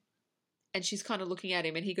game?" And she's kind of looking at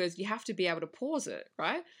him and he goes, "You have to be able to pause it,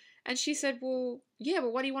 right?" And she said, "Well, yeah,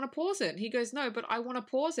 but why do you want to pause it?" And he goes, "No, but I want to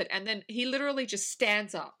pause it." And then he literally just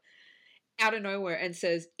stands up out of nowhere and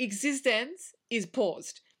says, "eXistenZ is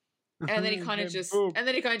paused." And then he kind of Then just, boom.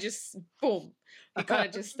 boom, he kind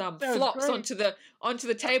of just That was flops great. onto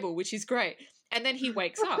the table, which is great. And then he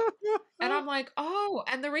wakes up. And I'm like, "Oh,"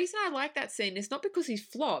 and the reason I like that scene is not because he's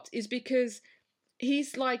flopped, is because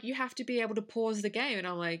he's like, "You have to be able to pause the game." And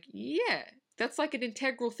I'm like, yeah, that's like an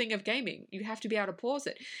integral thing of gaming. You have to be able to pause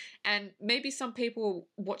it. And maybe some people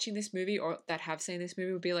watching this movie or that have seen this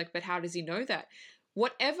movie would be like, "But how does he know that?"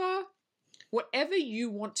 Whatever whatever you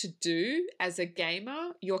want to do as a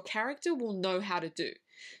gamer, your character will know how to do.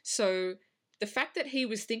 So the fact that he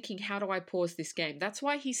was thinking, "How do I pause this game?" That's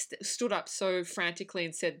why he stood up so frantically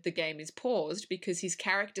and said the game is paused, because his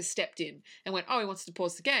character stepped in and went, "Oh, he wants to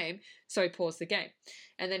pause the game." So he paused the game.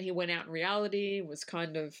 And then he went out in reality, was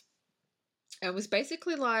kind of and was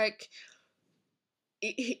basically like,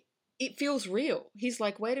 it feels real. He's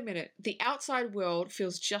like, wait a minute, the outside world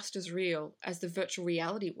feels just as real as the virtual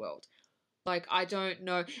reality world. Like, I don't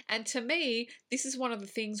know. And to me, this is one of the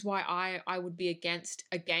things why I would be against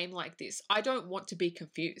a game like this. I don't want to be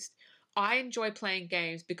confused. I enjoy playing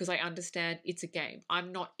games because I understand it's a game.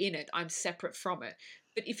 I'm not in it, I'm separate from it.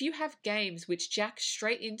 But if you have games which jack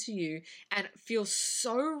straight into you and feel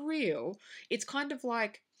so real, it's kind of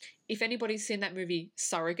like, if anybody's seen that movie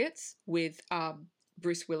Surrogates with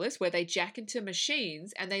Bruce Willis, where they jack into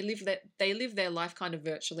machines and they live their life kind of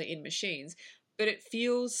virtually in machines, but it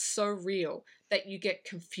feels so real that you get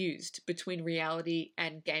confused between reality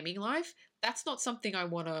and gaming life. That's not something I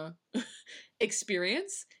want to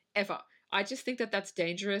experience ever. I just think that that's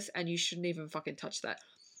dangerous and you shouldn't even fucking touch that.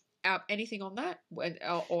 Anything on that?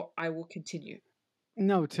 Or I will continue.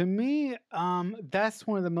 No, to me, that's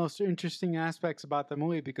one of the most interesting aspects about the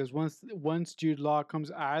movie because once Jude Law comes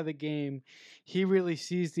out of the game, he really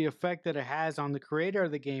sees the effect that it has on the creator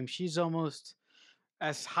of the game. She's almost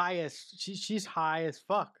as high as she's high as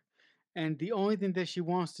fuck, and the only thing that she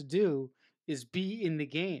wants to do is be in the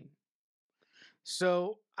game.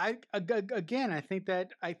 So again, I think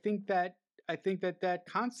that that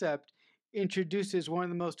concept introduces one of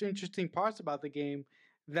the most interesting parts about the game,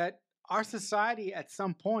 that our society at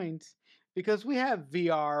some point, because we have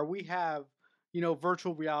VR, we have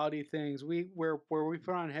virtual reality things, where we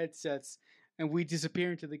put on headsets and we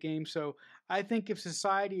disappear into the game. So I think if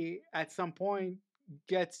society at some point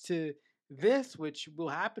gets to this, which will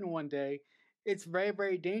happen one day, it's very,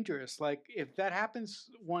 very dangerous. Like if that happens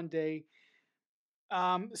one day,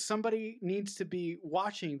 somebody needs to be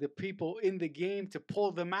watching the people in the game to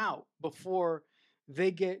pull them out before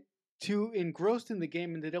they get too engrossed in the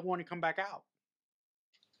game and they don't want to come back out.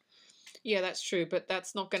 Yeah, that's true, but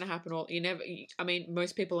that's not going to happen all. I mean,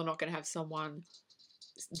 most people are not going to have someone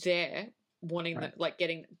there wanting Right. them, like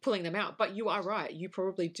pulling them out. But you are right. You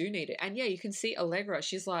probably do need it. And yeah, you can see Allegra.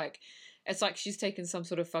 She's like, it's like she's taken some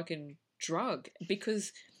sort of fucking drug,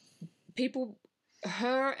 because people,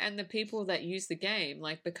 her and the people that use the game,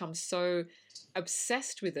 like, become so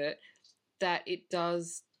obsessed with it that it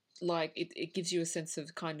does, like, it gives you a sense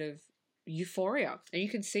of kind of euphoria. And you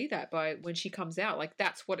can see that by when she comes out. Like,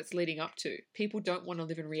 that's what it's leading up to. People don't want to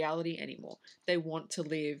live in reality anymore. They want to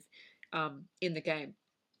live in the game.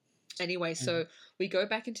 Anyway, Mhm. so we go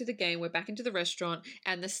back into the game, we're back into the restaurant,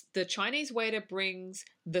 and the Chinese waiter brings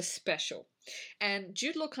the special. And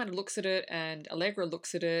Jude Law kind of looks at it, and Allegra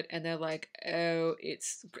looks at it, and they're like, oh,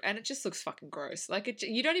 and it just looks fucking gross. Like,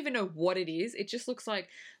 you don't even know what it is. It just looks like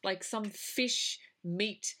some fish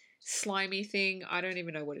meat slimy thing. I don't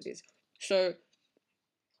even know what it is. So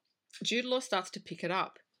Jude Law starts to pick it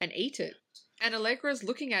up and eat it. And Allegra's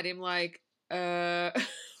looking at him like,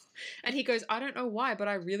 and he goes, I don't know why, but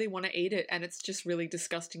I really want to eat it. And it's just really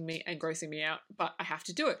disgusting me and grossing me out, but I have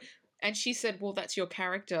to do it. And she said, well, that's your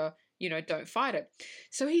character. Don't fight it.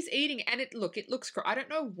 So he's eating, and it looks great. I don't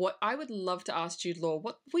know what, I would love to ask Jude Law,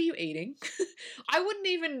 what were you eating? I wouldn't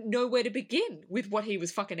even know where to begin with what he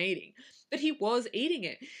was fucking eating, but he was eating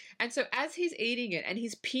it. And so as he's eating it and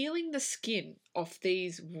he's peeling the skin off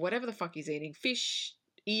these, whatever the fuck he's eating, fish,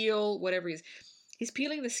 eel, whatever he is, he's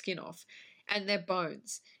peeling the skin off and they're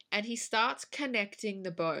bones. And he starts connecting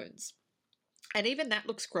the bones. And even that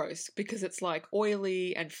looks gross because it's like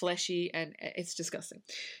oily and fleshy and it's disgusting.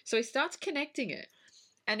 So he starts connecting it,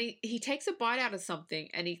 and he takes a bite out of something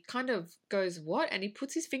and he kind of goes, what? And he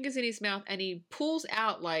puts his fingers in his mouth and he pulls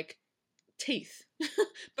out like teeth,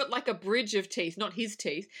 but like a bridge of teeth, not his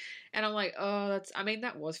teeth. And I'm like, oh,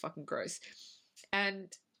 that was fucking gross.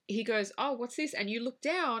 And he goes, oh, what's this? And you look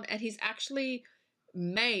down and he's actually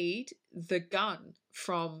made the gun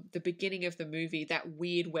from the beginning of the movie, that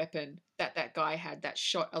weird weapon that guy had that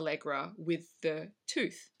shot Allegra with the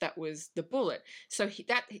tooth, that was the bullet. So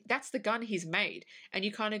that's the gun he's made. And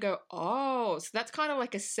you kind of go, oh, so that's kind of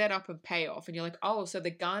like a setup and payoff. And you're like, oh, so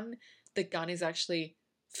the gun is actually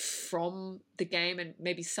from the game and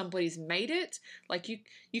maybe somebody's made it. Like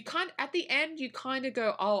you can't, at the end you kind of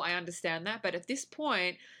go, oh, I understand that. But at this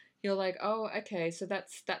point you're like, oh, okay, so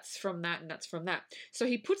that's from that and that's from that. So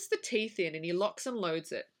he puts the teeth in and he locks and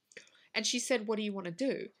loads it. And she said, what do you want to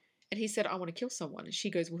do? And he said, I want to kill someone. And she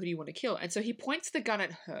goes, well, who do you want to kill? And so he points the gun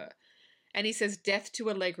at her. And he says, death to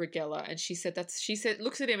Allegra Geller. And she said,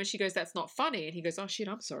 looks at him and she goes, that's not funny. And he goes, oh shit,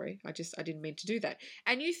 I'm sorry. I didn't mean to do that.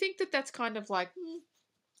 And you think that that's kind of like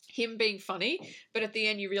him being funny. But at the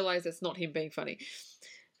end you realize that's not him being funny.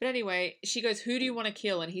 But anyway, she goes, who do you want to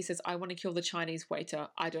kill? And he says, I want to kill the Chinese waiter.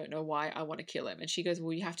 I don't know why I want to kill him. And she goes,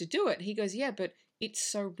 well, you have to do it. And he goes, yeah, but it's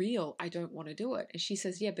so real. I don't want to do it. And she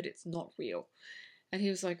says, yeah, but it's not real. And he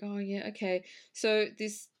was like, oh, yeah, okay. So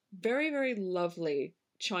this very, very lovely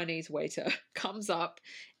Chinese waiter comes up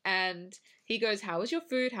and he goes, how was your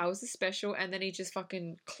food? How was the special? And then he just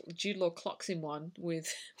fucking, Jude Law clocks him one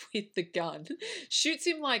with the gun, shoots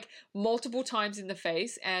him like multiple times in the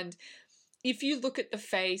face. And if you look at the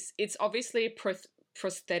face, it's obviously a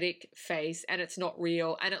prosthetic face and it's not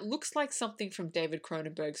real, and it looks like something from David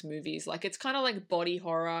Cronenberg's movies. Like, it's kind of like body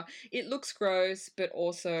horror. It looks gross, but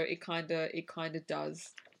also it kind of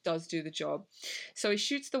does do the job. So he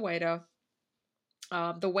shoots the waiter.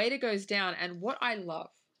 The waiter goes down, and what I love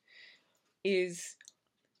is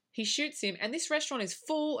he shoots him, and this restaurant is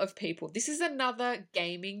full of people. This is another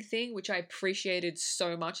gaming thing, which I appreciated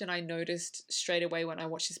so much, and I noticed straight away when I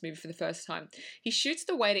watched this movie for the first time. He shoots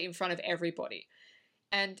the waiter in front of everybody,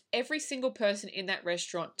 and every single person in that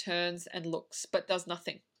restaurant turns and looks, but does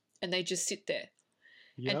nothing, and they just sit there.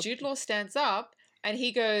 Yep. And Jude Law stands up, and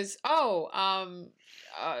he goes, oh,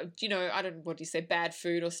 I don't, what do you say, bad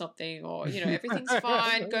food or something, or, everything's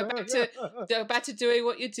fine, go back to doing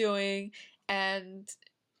what you're doing. And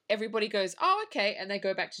everybody goes, oh, okay, and they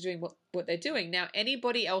go back to doing what they're doing. Now,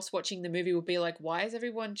 anybody else watching the movie will be like, why is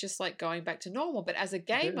everyone just like going back to normal? But as a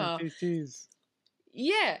gamer,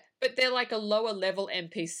 yeah, but they're like a lower level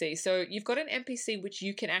NPC. So you've got an NPC which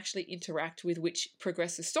you can actually interact with, which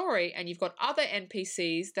progress the story, and you've got other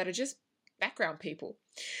NPCs that are just background people.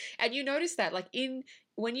 And you notice that, like,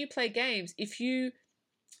 when you play games, if you're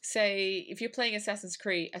playing Assassin's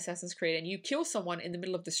Creed and you kill someone in the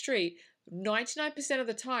middle of the street, 99% of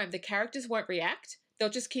the time the characters won't react. They'll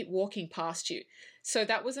just keep walking past you. So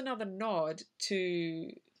that was another nod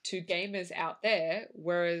to gamers out there,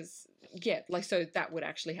 whereas so that would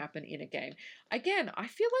actually happen in a game. Again, I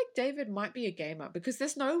feel like David might be a gamer, because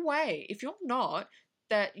there's no way, if you're not,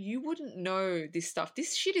 that you wouldn't know this stuff.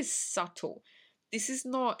 This shit is subtle. This is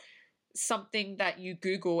not something that you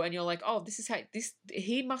Google and you're like, oh, this is how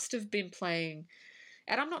he must have been playing.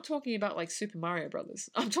 And I'm not talking about like Super Mario Brothers.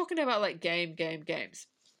 I'm talking about like games.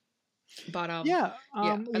 But I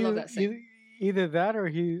love that scene. Either that or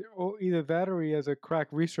he has a crack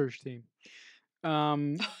research team.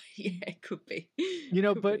 Yeah, it could be.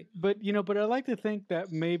 But I like to think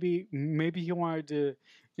that maybe he wanted to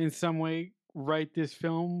in some way write this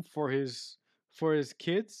film for his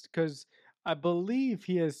kids, because I believe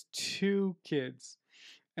he has 2 kids,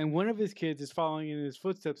 and one of his kids is following in his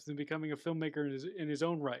footsteps and becoming a filmmaker in his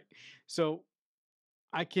own right. So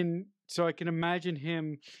I can imagine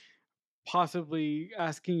him possibly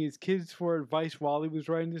asking his kids for advice while he was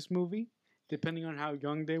writing this movie, depending on how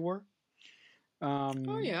young they were.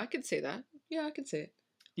 Oh yeah, I can see that. Yeah, I can see it.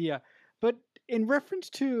 Yeah, but in reference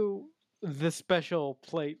to the special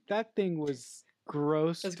plate, that thing was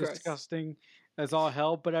gross, disgusting as all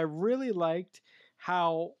hell. But I really liked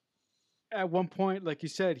how, at one point, like you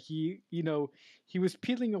said, he was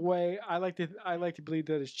peeling away. I like to believe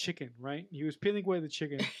that it's chicken, right? He was peeling away the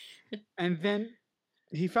chicken, and then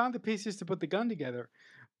he found the pieces to put the gun together.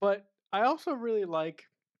 But I also really like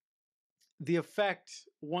the effect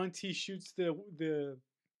once he shoots the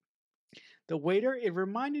waiter. It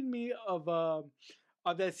reminded me of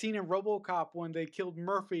that scene in RoboCop when they killed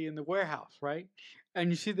Murphy in the warehouse, right? And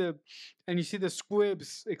you see the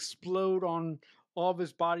squibs explode on all of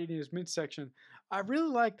his body in his midsection. I really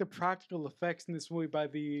like the practical effects in this movie by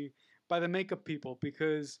the makeup people,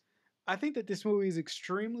 because I think that this movie is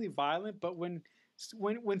extremely violent. But when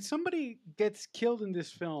somebody gets killed in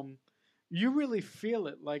this film, you really feel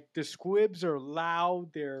it. Like, the squibs are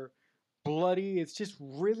loud, they're bloody. It's just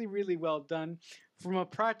really, really well done from a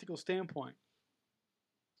practical standpoint.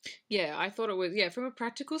 Yeah, I thought it was, from a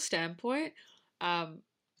practical standpoint,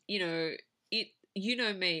 you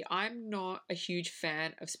know me, I'm not a huge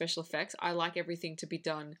fan of special effects. I like everything to be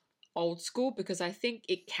done old school, because I think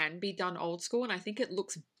it can be done old school, and I think it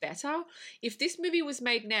looks better. If this movie was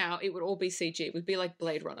made now, it would all be CG. It would be like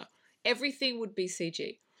Blade Runner. Everything would be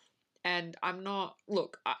CG. And I'm not,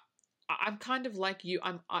 look, I'm kind of like you.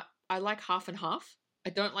 I like half and half. I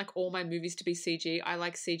don't like all my movies to be CG. I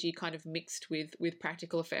like CG kind of mixed with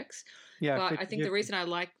practical effects. Yeah, but I think the reason I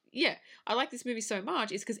like this movie so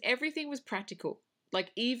much is because everything was practical. Like,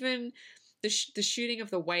 even the shooting of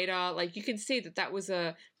the waiter, like, you can see that was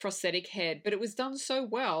a prosthetic head, but it was done so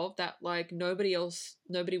well that, like, nobody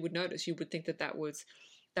would notice. You would think that was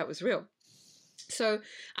real. So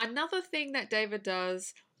another thing that David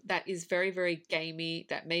does that is very, very gamey,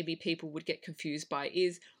 that maybe people would get confused by,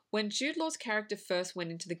 is when Jude Law's character first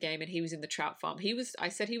went into the game and he was in the trout farm, I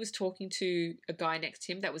said he was talking to a guy next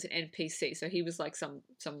to him that was an NPC. So he was like some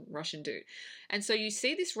Russian dude. And so you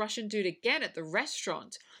see this Russian dude again at the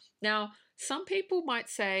restaurant. Now, some people might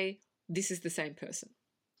say this is the same person.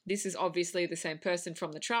 This is obviously the same person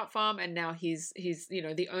from the trout farm, and now he's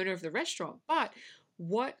the owner of the restaurant. But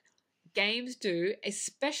what games do,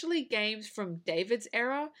 especially games from David's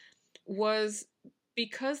era, was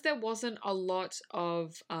because there wasn't a lot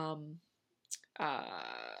of what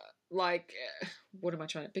am I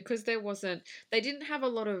trying to, because they didn't have a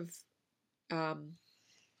lot of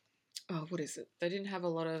they didn't have a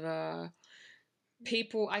lot of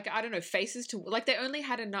people, I don't know, faces to, like, they only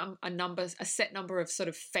had a set number of sort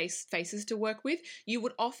of faces to work with. You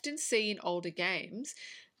would often see in older games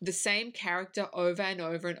the same character over and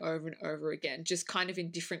over and over and over again, just kind of in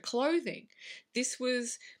different clothing. This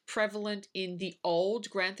was prevalent in the old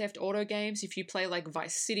Grand Theft Auto games. If you play like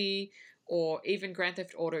Vice City or even Grand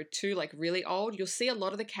Theft Auto 2, like really old, you'll see a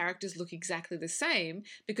lot of the characters look exactly the same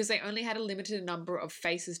because they only had a limited number of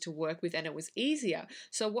faces to work with and it was easier.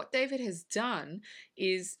 So what David has done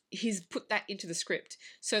is he's put that into the script.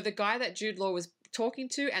 So the guy that Jude Law was talking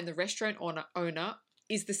to and the restaurant owner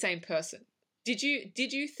is the same person. Did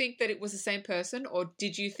you think that it was the same person, or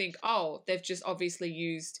did you think, oh, they've just obviously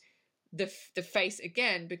used the face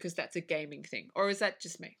again because that's a gaming thing? Or is that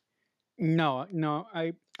just me? No,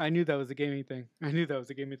 I knew that was a gaming thing. I knew that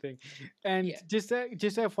was a gaming thing, and Yeah. just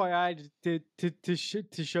FYI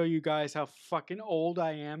to show you guys how fucking old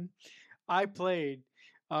I am. I played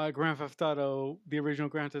Grand Theft Auto, the original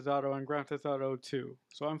Grand Theft Auto, and Grand Theft Auto 2,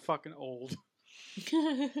 so I'm fucking old.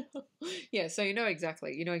 Yeah, so you know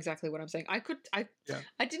exactly what I'm saying. I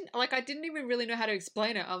didn't even really know how to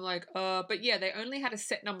explain it. I'm like, but yeah, they only had a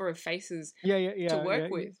set number of faces to work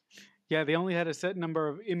with. Yeah, they only had a set number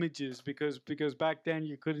of images because back then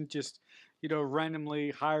you couldn't just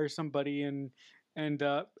randomly hire somebody and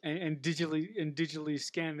digitally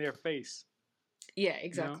scan their face. Yeah,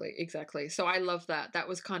 exactly. So I love that. That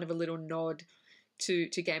was kind of a little nod to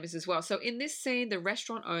gamers as well. So in this scene, the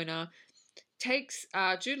restaurant owner takes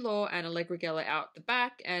Jude Law and Allegra Geller out the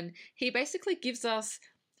back, and he basically gives us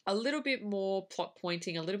a little bit more plot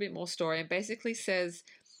pointing, a little bit more story, and basically says,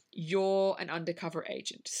 you're an undercover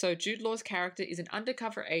agent. So Jude Law's character is an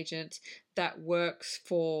undercover agent that works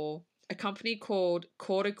for a company called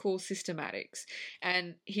Cortical Systematics,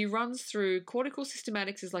 and he runs through Cortical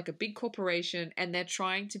Systematics is like a big corporation, and they're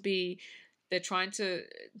trying to be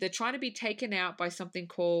taken out by something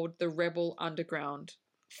called the Rebel Underground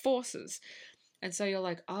Forces. And so you're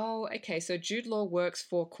like, oh, okay, so Jude Law works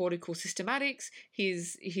for Cortical Systematics.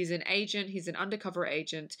 He's an agent, he's an undercover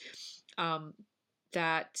agent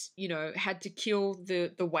that, had to kill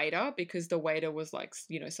the waiter because the waiter was like,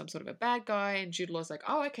 some sort of a bad guy. And Jude Law's like,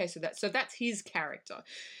 oh, okay, so that's his character.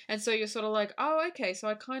 And so you're sort of like, oh, okay, so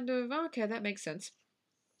okay, that makes sense.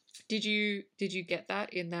 Did you get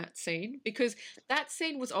that in that scene? Because that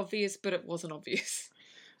scene was obvious, but it wasn't obvious.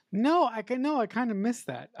 No, I kind of missed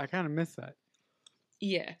that.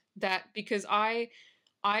 Yeah, that because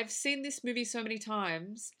I've seen this movie so many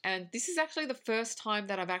times, and this is actually the first time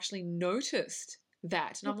that I've actually noticed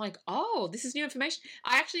that. And I'm like, oh, this is new information.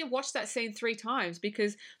 I actually watched that scene 3 times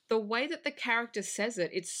because the way that the character says it,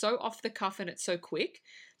 it's so off the cuff and it's so quick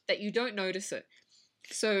that you don't notice it.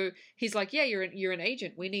 So he's like, yeah, you're an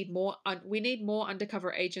agent. We need more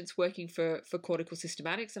undercover agents working for Cortical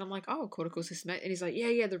Systematics. And I'm like, oh, Cortical Systematics. And he's like,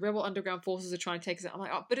 yeah, the Rebel Underground Forces are trying to take us out. I'm like,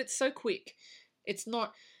 oh, but it's so quick. It's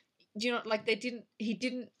not, like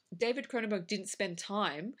David Cronenberg didn't spend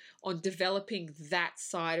time on developing that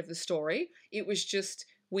side of the story. It was just,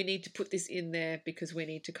 we need to put this in there because we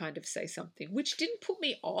need to kind of say something, which didn't put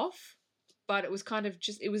me off, but it was kind of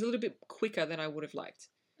it was a little bit quicker than I would have liked.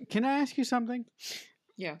 Can I ask you something?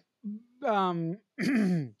 Yeah.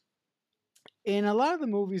 In a lot of the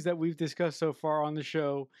movies that we've discussed so far on the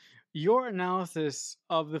show, your analysis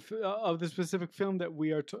of the specific film that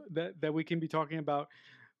that we can be talking about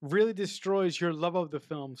really destroys your love of the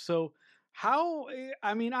film. So how,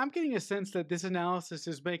 I'm getting a sense that this analysis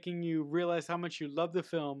is making you realize how much you love the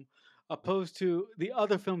film opposed to the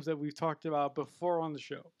other films that we've talked about before on the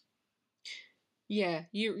show. Yeah,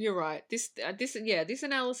 you're right. This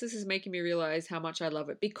analysis is making me realize how much I love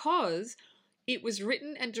it because it was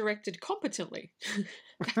written and directed competently.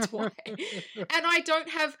 That's why. And I don't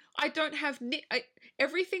have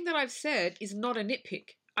everything that I've said is not a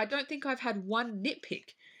nitpick. I don't think I've had one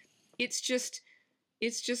nitpick. It's just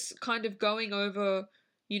kind of going over,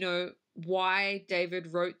 why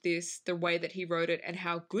David wrote this the way that he wrote it and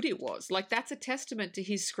how good it was. Like, that's a testament to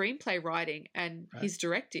his screenplay writing and Right. his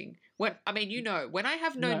directing. When when I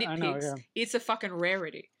have no No, I know, nitpicks, yeah. it's a fucking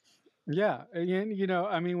rarity. Yeah,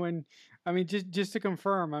 and just to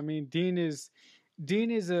confirm, Dean is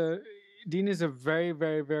a Dean is a very,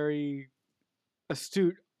 very, very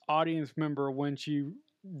astute audience member when she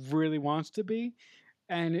really wants to be.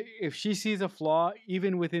 And if she sees a flaw,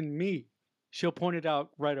 even within me, she'll point it out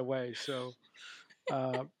right away. So,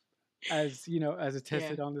 uh, as you know, as Yeah.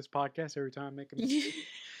 attested on this podcast, every time I make a mistake,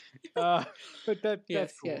 uh, but that's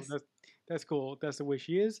Yes, cool. yes. That's cool. That's the way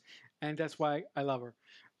she is, and that's why I love her.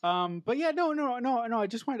 But yeah, no. I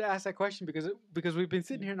just wanted to ask that question because we've been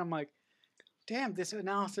sitting Mm. here and I'm like, damn, this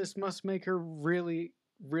analysis must make her really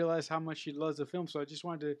realize how much she loves the film. So I just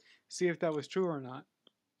wanted to see if that was true or not.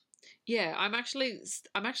 Yeah, I'm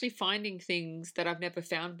actually finding things that I've never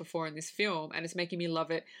found before in this film, and it's making me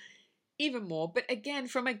love it even more. But again,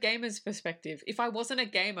 from a gamer's perspective, if I wasn't a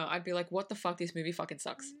gamer, I'd be like, "What the fuck? This movie fucking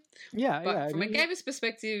sucks." Yeah, But yeah, from a gamer's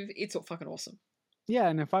perspective, it's all fucking awesome. yeah.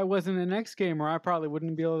 And if I wasn't an X gamer, I probably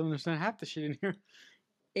wouldn't be able to understand half the shit in here.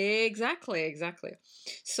 Exactly, exactly.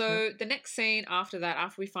 Yep. So the next scene after that,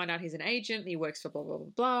 after we find out he's an agent, he works for blah blah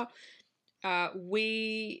blah blah,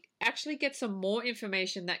 we actually get some more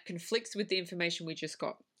information that conflicts with the information we just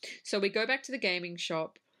got. So we go back to the gaming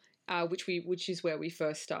shop, which is where we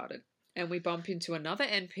first started, and we bump into another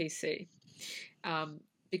NPC, um,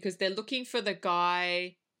 because they're looking for the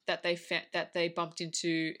guy that they bumped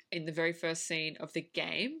into in the very first scene of the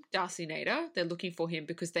game, Darcy Nader. They're looking for him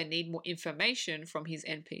because they need more information from his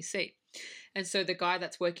NPC. And so the guy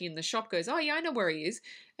that's working in the shop goes, "Oh yeah, I know where he is,"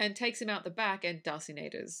 and takes him out the back, and Darcy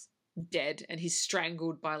Nader's dead, and he's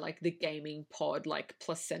strangled by like the gaming pod, like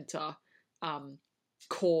placenta, um,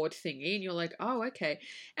 cord thingy, and you're like, "Oh, okay."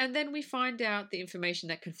 And then we find out the information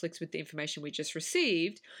that conflicts with the information we just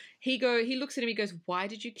received. He looks at him, he goes, "Why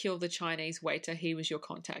did you kill the Chinese waiter? He was your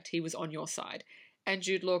contact. He was on your side." And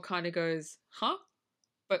Jude Law kind of goes, "Huh?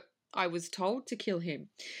 But I was told to kill him."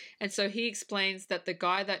 And so he explains that the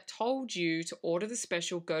guy that told you to order the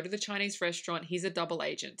special, go to the Chinese restaurant, he's a double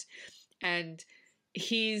agent. And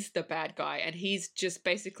he's the bad guy. And he's just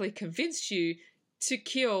basically convinced you to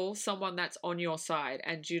kill someone that's on your side.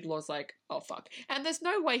 And Jude Law's like, "Oh, fuck." And there's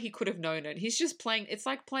no way he could have known it. He's just playing. It's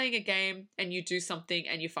like playing a game and you do something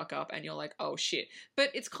and you fuck up and you're like, "Oh, shit."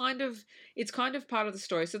 But it's kind of part of the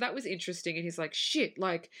story. So that was interesting. And he's like, "Shit,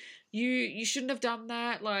 like, you shouldn't have done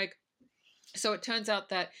that." Like, so it turns out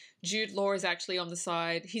that Jude Law is actually on the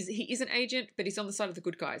side. He is an agent, but he's on the side of the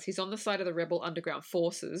good guys. He's on the side of the rebel underground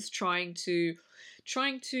forces, trying to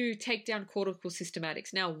take down cortical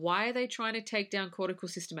systematics. Now, why are they trying to take down cortical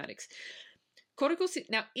systematics?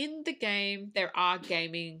 Now, in the game, there are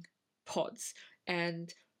gaming pods,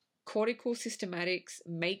 and cortical systematics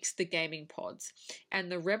makes the gaming pods,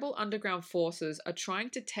 and the rebel underground forces are trying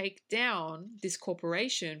to take down this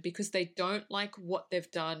corporation because they don't like what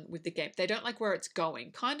they've done with the game. They don't like where it's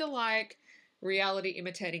going, kind of like reality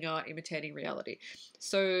imitating art imitating reality.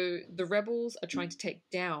 So the rebels are trying to take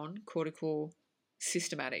down cortical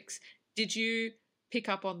systematics. Did you pick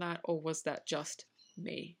up on that, or was that just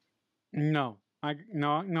me? No,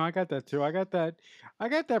 no, I got that too. I got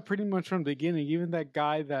that pretty much from the beginning. Even that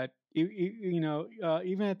guy that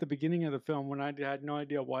even at the beginning of the film when I had no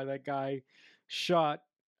idea why that guy shot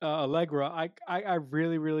Allegra, I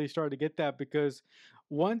really really started to get that because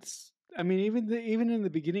once I mean even in the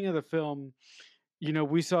beginning of the film,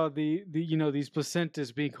 we saw these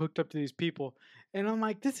placentas being hooked up to these people, and I'm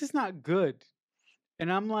like, this is not good.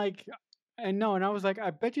 And I'm like, and no, and I was like, I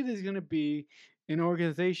bet you there's gonna be an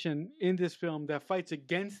organization in this film that fights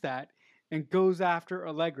against that and goes after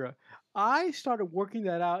Allegra. I started working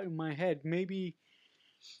that out in my head, maybe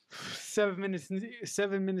 7 minutes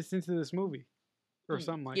into this movie, or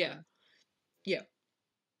something like Yeah, that. yeah.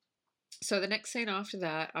 So the next scene after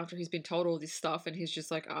that, after he's been told all this stuff, and he's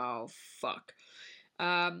just like, "Oh fuck,"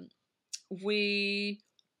 um, we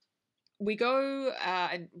go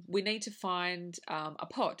and we need to find a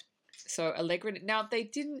pod. So Allegra. Now they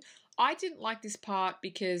didn't. I didn't like this part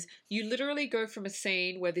because you literally go from a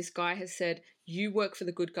scene where this guy has said, "You work for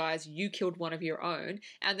the good guys. You killed one of your own,"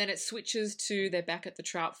 and then it switches to they're back at the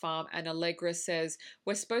trout farm, and Allegra says,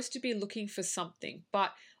 "We're supposed to be looking for something,"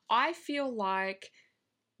 but I feel like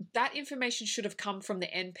that information should have come from the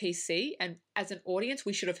NPC, and as an audience,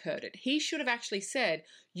 we should have heard it. He should have actually said,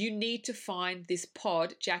 "You need to find this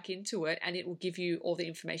pod, jack into it, and it will give you all the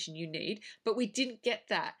information you need." But we didn't get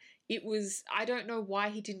that. I don't know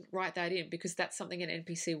why he didn't write that in, because that's something an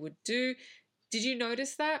NPC would do. Did you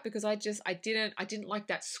notice that? Because I didn't like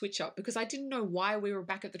that switch up, because I didn't know why we were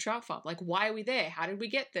back at the trout farm. Like, why are we there? How did we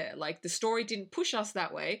get there? Like, the story didn't push us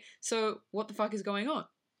that way. So what the fuck is going on?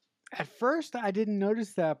 At first, I didn't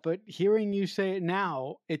notice that, but hearing you say it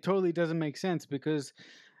now, it totally doesn't make sense because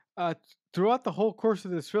uh, throughout the whole course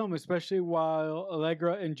of this film, especially while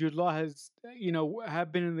Allegra and Jude Law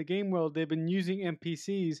have been in the game world, they've been using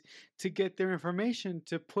NPCs to get their information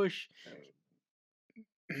to push,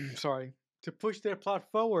 sorry, to push their plot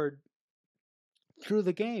forward through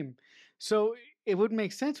the game. So it would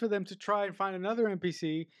make sense for them to try and find another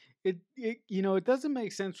NPC. It doesn't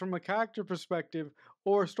make sense from a character perspective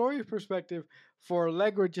or a story perspective for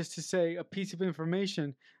Allegra just to say a piece of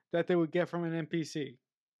information that they would get from an NPC.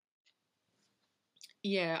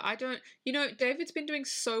 Yeah, I don't, David's been doing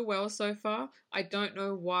so well so far. I don't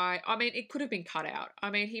know why. I mean, it could have been cut out. I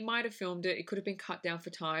mean, he might have filmed it. It could have been cut down for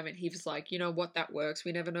time. And he was like, you know what, that works.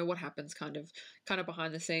 We never know what happens kind of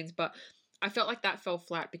behind the scenes. But I felt like that fell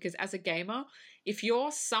flat because as a gamer, if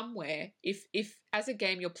you're somewhere, if as a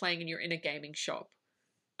game you're playing and you're in a gaming shop,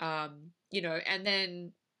 and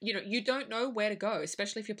then, you don't know where to go,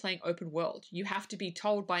 especially if you're playing open world. You have to be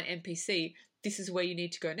told by an NPC, this is where you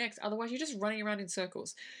need to go next. Otherwise, you're just running around in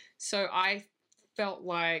circles. So I felt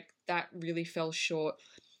like that really fell short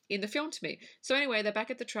in the film to me. So anyway, they're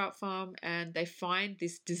back at the trout farm and they find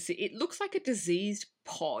this disease. It looks like a diseased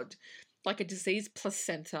pod, like a diseased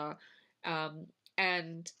placenta.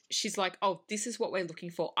 And she's like, oh, this is what we're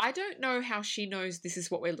looking for. I don't know how she knows this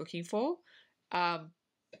is what we're looking for.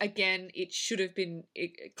 Again, it should have been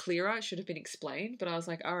clearer. It should have been explained. But I was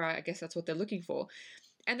like, all right, I guess that's what they're looking for.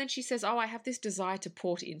 And then she says, oh, I have this desire to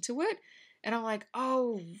port into it. And I'm like,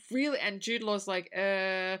 oh, really? And Jude Law's like,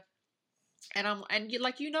 and you're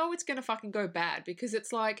like, it's going to fucking go bad because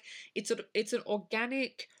it's like, it's an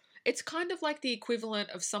organic, it's kind of like the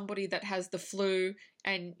equivalent of somebody that has the flu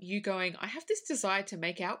and you going, I have this desire to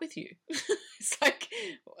make out with you. It's like,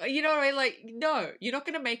 you know what I mean? Like, no, you're not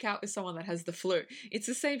going to make out with someone that has the flu. It's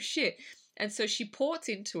the same shit. And so she ports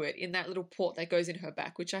into it in that little port that goes in her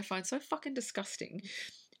back, which I find so fucking disgusting.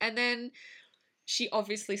 And then she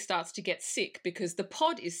obviously starts to get sick because the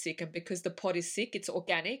pod is sick. And because the pod is sick, it's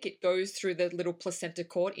organic. It goes through the little placenta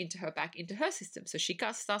cord into her back, into her system. So she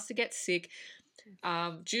starts to get sick.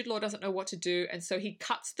 Jude Law doesn't know what to do. And so he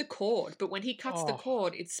cuts the cord. But when he cuts the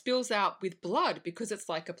cord, it spills out with blood because it's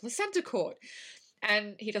like a placenta cord.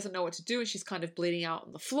 And he doesn't know what to do. And she's kind of bleeding out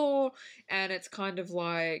on the floor. And it's kind of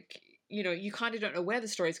like, you kind of don't know where the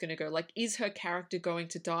story is going to go. Like, is her character going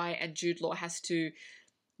to die and Jude Law has to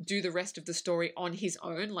do the rest of the story on his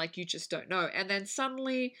own? Like, you just don't know. And then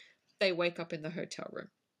suddenly they wake up in the hotel room.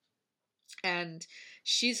 And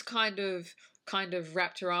she's kind of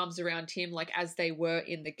wrapped her arms around him like as they were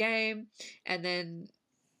in the game. And then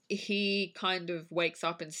he kind of wakes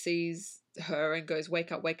up and sees her and goes,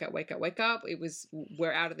 wake up, wake up, wake up, wake up.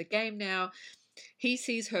 We're out of the game now. He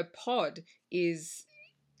sees her pod is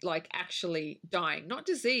like actually dying, not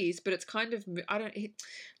disease, but it's kind of,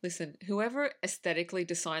 listen, whoever aesthetically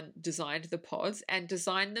designed the pods and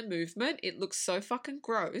designed the movement, it looks so fucking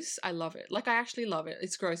gross. I love it. Like, I actually love it.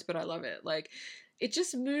 It's gross, but I love it. Like, it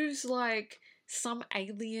just moves like some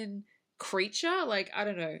alien creature. Like, I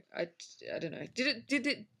don't know. I don't know.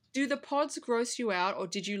 Do the pods gross you out, or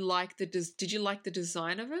did you like the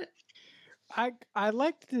design of it? I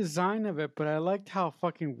liked the design of it, but I liked how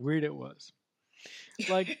fucking weird it was.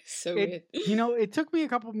 Like, so weird. It took me a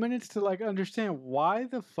couple minutes to like understand why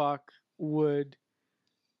the fuck would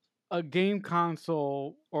a game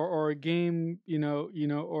console or a game,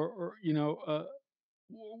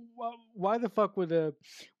 why the fuck would a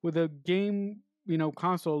game,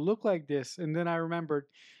 console look like this? And then I remembered,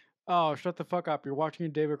 oh, shut the fuck up! You're watching a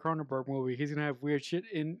David Cronenberg movie. He's gonna have weird shit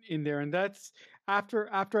in there, and that's after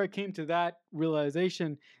I came to that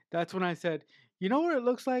realization. That's when I said, you know what it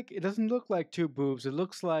looks like? It doesn't look like two boobs. It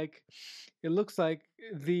looks like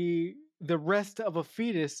the rest of a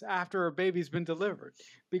fetus after a baby's been delivered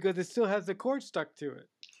because it still has the cord stuck to it.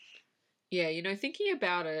 Yeah, thinking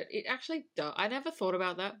about it, it actually does. I never thought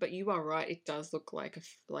about that, but you are right. It does look like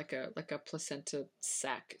a placenta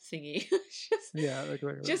sac thingy.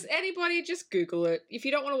 Just anybody, just Google it. If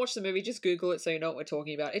you don't want to watch the movie, just Google it so you know what we're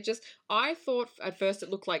talking about. I thought at first it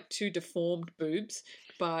looked like two deformed boobs,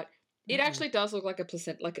 but it actually does look like a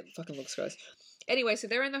placenta. Like, it fucking looks gross. Anyway, so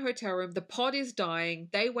they're in the hotel room. The pod is dying.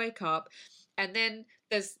 They wake up. And then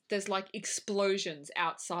there's like explosions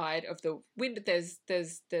outside of the window. There's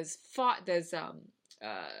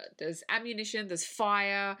ammunition. There's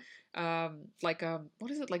fire. What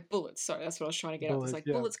is it, like bullets? Sorry, that's what I was trying to get at. There's like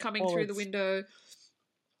bullets coming through the window.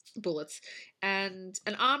 bullets, and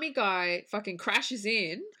an army guy fucking crashes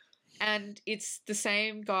in, and it's the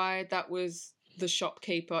same guy that was the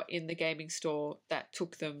shopkeeper in the gaming store that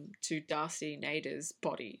took them to Darcy Nader's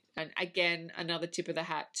body. And again, another tip of the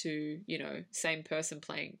hat to, same person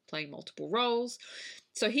playing multiple roles.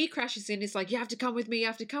 So he crashes in, he's like, you have to come with me, you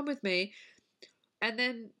have to come with me. And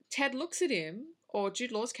then Ted looks at him, or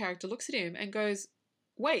Jude Law's character looks at him and goes,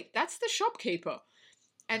 wait, that's the shopkeeper.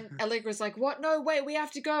 And Allegra's like, what? No, wait, we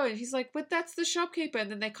have to go. And he's like, but that's the shopkeeper. And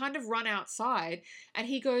then they kind of run outside. And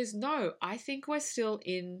he goes, no, I think we're still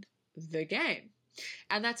in the game.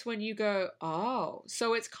 And that's when you go, oh.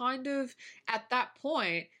 So it's kind of, at that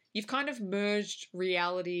point, you've kind of merged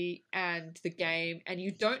reality and the game, and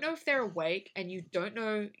you don't know if they're awake, and you don't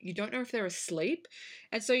know if they're asleep.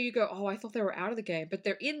 And so you go, oh, I thought they were out of the game. But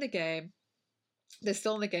they're in the game. They're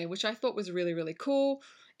still in the game, which I thought was really, really cool.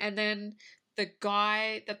 And then the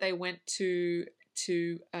guy that they went to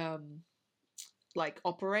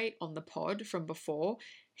operate on the pod from before,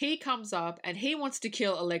 he comes up and he wants to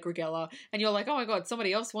kill Allegra Geller, and you're like, oh my god,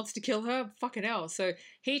 somebody else wants to kill her? Fucking hell. So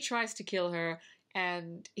he tries to kill her,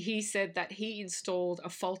 and he said that he installed a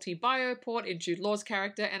faulty bioport in Jude Law's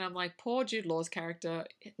character, and I'm like, poor Jude Law's character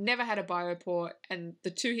never had a bioport, and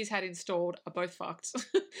the two he's had installed are both fucked.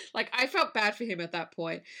 Like, I felt bad for him at that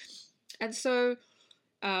point. And so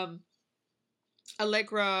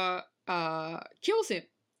Allegra kills him.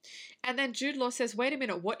 And then Jude Law says, wait a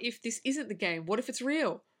minute, what if this isn't the game? What if it's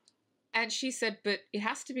real? And she said, but it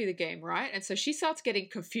has to be the game, right? And so she starts getting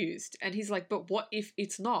confused. And he's like, but what if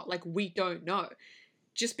it's not? Like, we don't know.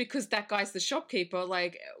 Just because that guy's the shopkeeper,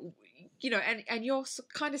 like, and you're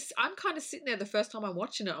I'm kind of sitting there the first time I'm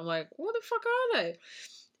watching it. I'm like, what the fuck are they?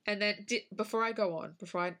 And then before I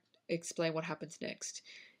explain what happens next,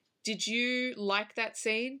 did you like that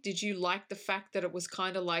scene? Did you like the fact that it was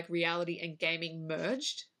kind of like reality and gaming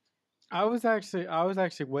merged? I was actually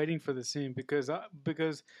waiting for the scene because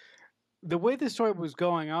the way the story was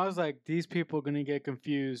going, I was like, these people are going to get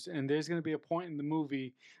confused, and there's going to be a point in the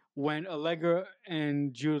movie when Allegra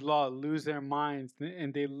and Jude Law lose their minds,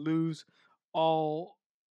 and they lose all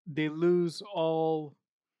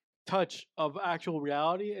touch of actual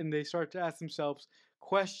reality, and they start to ask themselves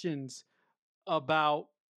questions about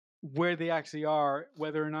where they actually are,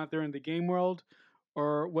 whether or not they're in the game world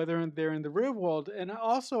or whether they're in the real world. And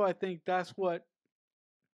also, I think that's what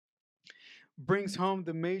brings home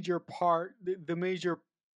the major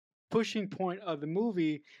pushing point of the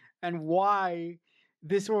movie, and why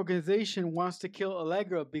this organization wants to kill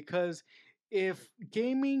Allegra. Because if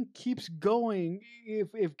gaming keeps going,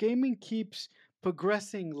 if gaming keeps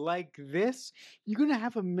progressing like this, you're gonna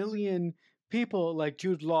have a million people like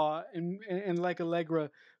Jude Law and like Allegra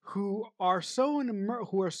who are so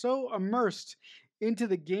immersed into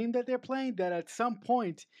the game that they're playing that at some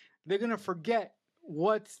point they're gonna forget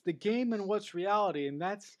what's the game and what's reality, and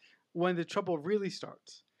that's when the trouble really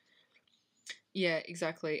starts. Yeah,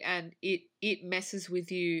 exactly. And it messes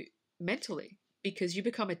with you mentally because you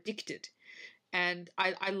become addicted. And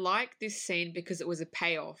I like this scene because it was a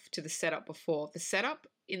payoff to the setup before. The setup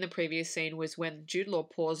in the previous scene was when Jude Law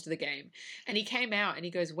paused the game and he came out and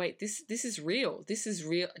he goes, wait, this is real. This is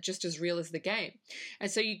real, just as real as the game. And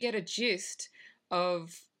so you get a gist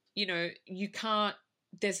of, you can't,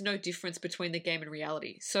 there's no difference between the game and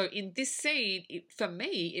reality. So in this scene, for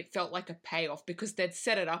me, it felt like a payoff because they'd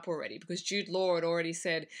set it up already, because Jude Law had already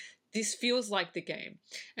said, this feels like the game.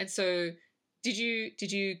 And so did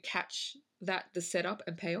you catch that, the setup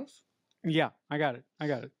and payoff? Yeah, I got it.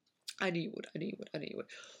 I knew you would.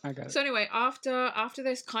 I got it. So anyway, after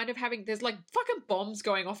there's kind of there's like fucking bombs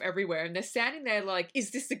going off everywhere, and they're standing there like, is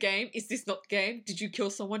this the game? Is this not the game? Did you kill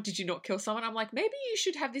someone? Did you not kill someone? I'm like, maybe you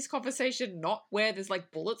should have this conversation not where there's like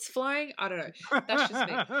bullets flying. I don't know. That's just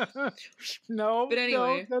me. No, but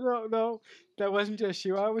anyway, no. That wasn't just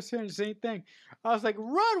you. I was saying the same thing. I was like,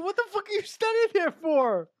 run! What the fuck are you standing there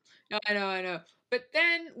for? I know. But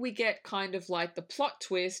then we get kind of like the plot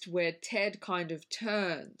twist where Ted kind of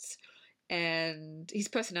turns, and his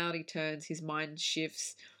personality turns, his mind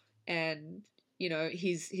shifts, and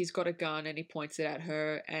he's got a gun and he points it at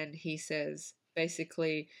her and he says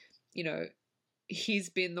basically, he's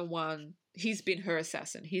been her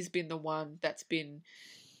assassin. He's been the one that's been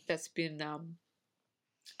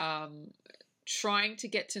trying to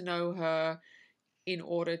get to know her in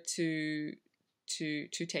order to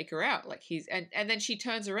take her out. Like and then she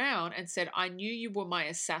turns around and said, I knew you were my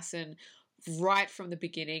assassin right from the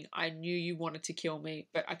beginning. I knew you wanted to kill me,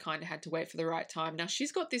 but I kind of had to wait for the right time. Now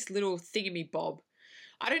she's got this little thingamy-bob.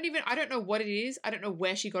 I don't know what it is. I don't know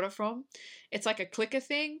where she got it from. It's like a clicker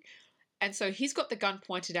thing. And so he's got the gun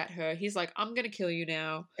pointed at her. He's like, I'm going to kill you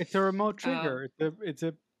now. It's a remote Um, trigger.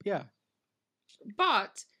 Yeah.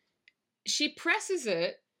 but she presses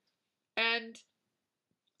it, and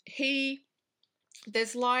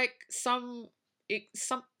there's like some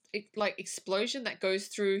like explosion that goes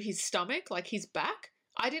through his stomach, like his back.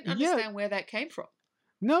 I didn't Yeah. understand where that came from.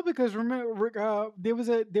 No, because remember, there was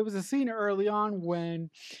a scene early on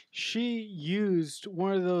when she used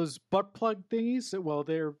one of those butt plug thingies. Well,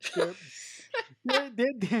 they're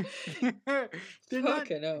they're not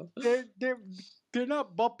Fucking hell. they're they're they're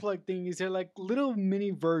not butt plug thingies. They're like little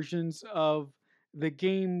mini versions of the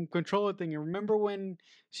game controller thing. And remember when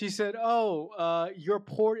she said, "Oh, your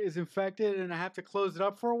port is infected, and I have to close it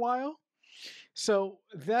up for a while." So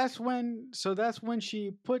that's when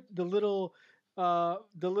she put the little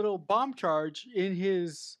bomb charge in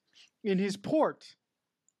his port.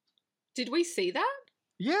 Did we see that?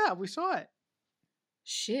 Yeah, we saw it. It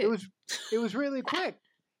Shit. was it was really quick.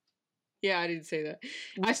 Yeah, I didn't see that.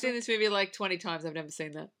 We I've saw, seen this movie like 20 times. I've never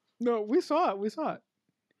seen that. no, we saw it. We saw it.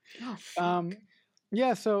 Oh, fuck.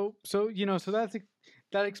 Yeah. So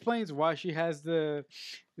that explains why she has the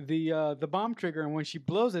bomb trigger, and when she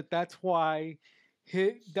blows it, that's why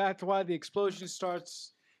the explosion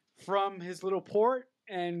starts from his little port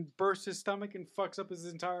and bursts his stomach and fucks up his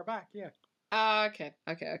entire back. Yeah. Okay.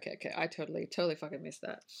 I totally fucking missed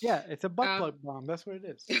that. Yeah, it's a butt Um, plug bomb. That's what it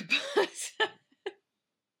is.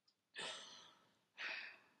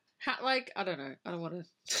 Like, I don't know. I don't want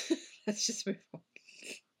to. Let's just move on.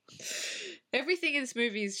 Everything in this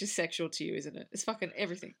movie is just sexual to you, isn't it? It's fucking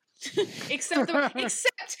everything. except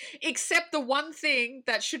the one thing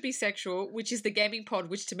that should be sexual, which is the gaming pod,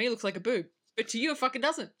 which to me looks like a boob, but to you it fucking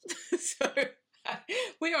doesn't. So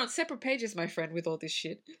we are on separate pages, my friend, with all this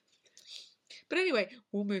shit. But anyway,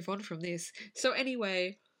 we'll move on from this. So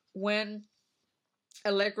anyway, when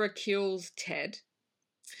Allegra kills Ted,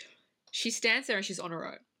 she stands there and she's on her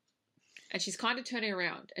own. And she's kind of turning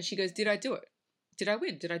around and she goes, "Did I do it? Did I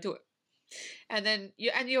win? Did I do it?" And then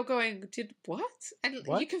you're going, "Did what?" And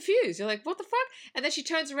What? you're confused. You're like, "What the fuck?" And then she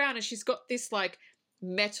turns around and she's got this like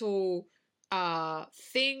metal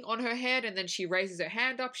thing on her head, and then she raises her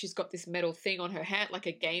hand up. She's got this metal thing on her hand, like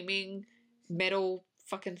a gaming metal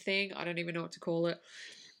fucking thing. I don't even know what to call it.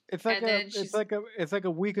 It's like And then she's it's like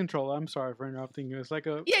a Wii controller. I'm sorry for interrupting you. It's like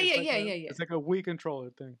a yeah. It's like a Wii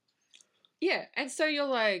controller thing. Yeah, and so you're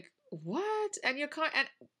like, "What?" And you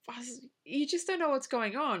just don't know what's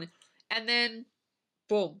going on. And then,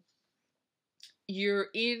 boom, you're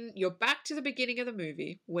back to the beginning of the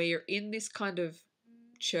movie where you're in this kind of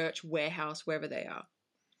church warehouse, wherever they are.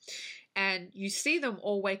 And you see them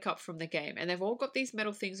all wake up from the game, and they've all got these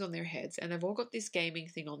metal things on their heads, and they've all got this gaming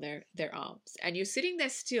thing on their arms. And you're sitting there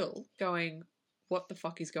still going, "What the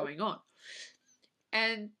fuck is going on?"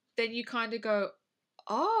 And then you kind of go,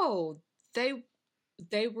 "Oh,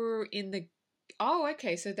 they were in the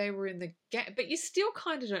okay, so they were in the game," but you still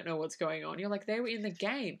kind of don't know what's going on. You're like, they were in the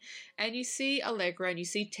game. And you see Allegra and you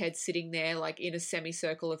see Ted sitting there like in a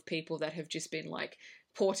semicircle of people that have just been like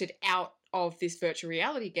ported out of this virtual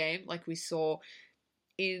reality game like we saw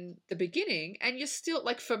in the beginning. And you're still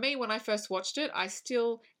like, for me, when I first watched it, I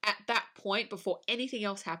still, at that point, before anything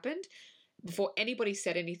else happened, before anybody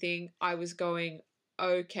said anything, I was going,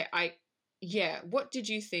 okay, what did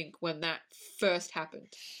you think when that first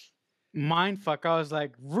happened? Mindfuck. I was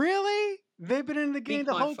like, really? They've been in the game Big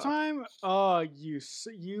the whole mindfuck. time? Oh, you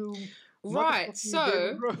Right, motherfucking so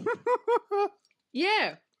David Bro.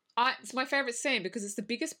 yeah, it's my favorite scene because it's the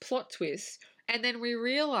biggest plot twist, and then we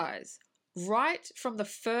realize right from the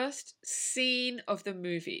first scene of the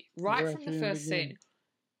movie, right They're from the actually in the first scene, game.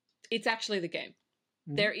 it's actually the game.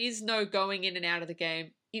 Mhm. There is no going in and out of the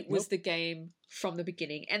game. It was Nope. the game from the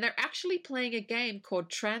beginning, and they're actually playing a game called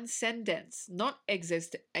Transcendence, not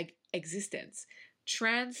eXistenZ.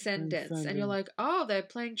 Transcendence. And you're like, "Oh, they're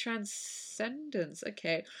playing Transcendence."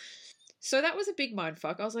 Okay. So that was a big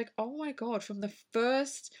mindfuck. I was like, "Oh my god," from the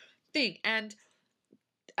first thing. And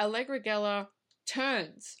Allegra Geller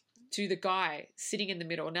turns to the guy sitting in the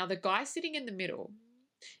middle. Now, the guy sitting in the middle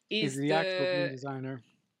Is the actual game designer.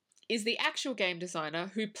 Is the actual game designer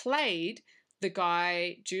who played the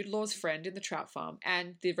guy, Jude Law's friend in the trout farm,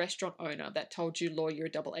 and the restaurant owner that told Jude Law you're a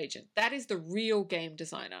double agent. That is the real game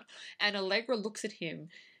designer. And Allegra looks at him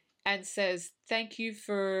and says, "Thank you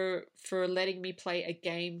for letting me play a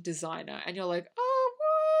game designer." And you're like, "Oh,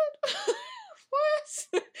 what?"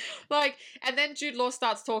 What? Like, and then Jude Law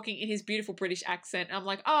starts talking in his beautiful British accent. And I'm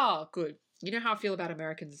like, "Oh, good." You know how I feel about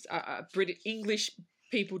Americans, British English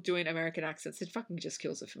people doing American accents. It fucking just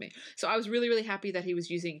kills it for me. So I was really, really happy that he was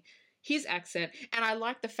using his accent. And I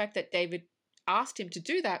like the fact that David asked him to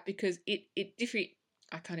do that because it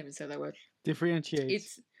I can't even say that word.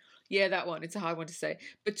 Differentiates. That one. It's a hard one to say.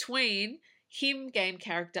 Between him game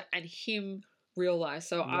character and him real life.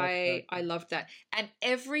 So I loved that. And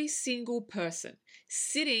every single person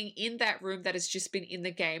sitting in that room that has just been in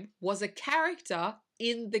the game was a character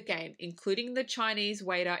in the game, including the Chinese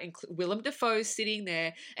waiter, Willem Dafoe sitting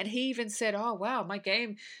there, and he even said, "Oh wow, my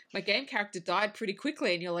game character died pretty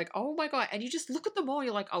quickly." And you're like, "Oh my god!" And you just look at them all,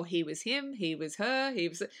 you're like, "Oh, he was him, he was her,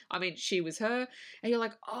 she was her," and you're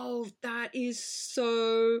like, "Oh, that is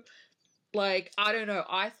so." Like, I don't know.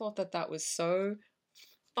 I thought that was so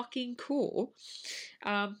fucking cool.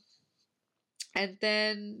 And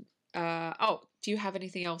then, do you have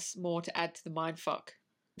anything else more to add to the mindfuck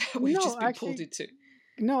that we've just been pulled into?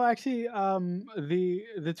 No, actually,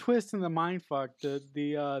 the twist and the mindfuck,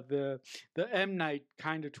 the M Night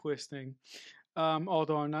kind of twisting.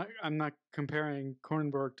 Although I'm not comparing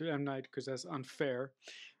Cronenberg to M Night because that's unfair.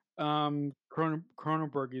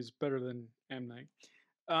 Cronenberg is better than M Night.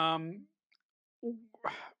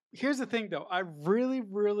 Here's the thing, though. I really,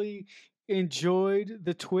 really enjoyed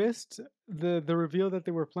the twist, the reveal that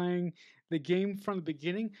they were playing the game from the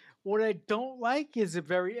beginning. What I don't like is the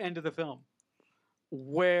very end of the film,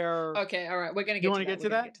 where okay, all right, we're going to you want to get to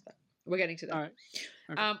that. We're getting to that. All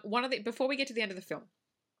right. Okay. Before we get to the end of the film,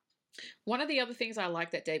 one of the other things I like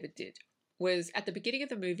that David did was at the beginning of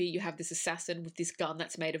the movie, you have this assassin with this gun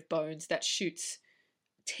that's made of bones that shoots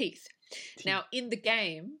teeth. Now, in the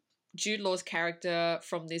game, Jude Law's character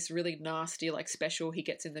from this really nasty special he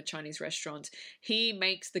gets in the Chinese restaurant, he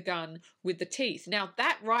makes the gun with the teeth. Now,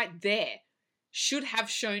 that right there should have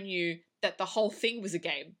shown you that the whole thing was a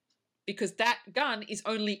game, because that gun is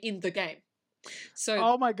only in the game. So,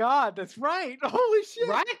 oh my god, that's right. Holy shit.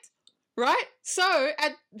 Right? So,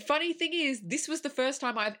 and funny thing is, this was the first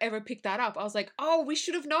time I've ever picked that up. I was like, oh, we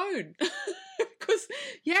should have known. Because,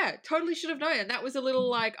 totally should have known. And that was a little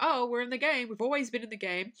like, oh, we're in the game. We've always been in the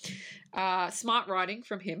game. Smart writing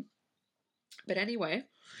from him. But anyway,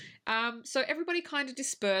 so everybody kind of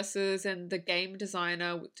disperses, and the game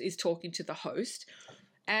designer is talking to the host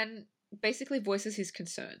and basically voices his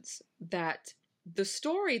concerns that the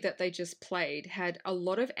story that they just played had a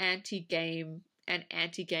lot of anti-game and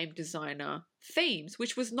anti-game designer themes,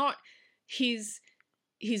 which was not his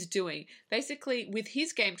doing. Basically, with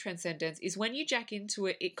his game Transcendence, is when you jack into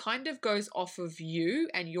it, it kind of goes off of you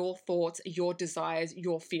and your thoughts, your desires,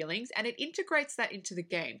 your feelings, and it integrates that into the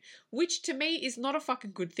game, which to me is not a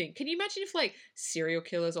fucking good thing. Can you imagine if serial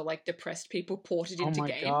killers or depressed people ported into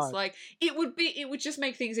games? God. It would just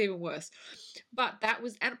make things even worse. But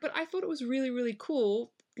but I thought it was really, really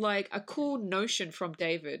cool. A cool notion from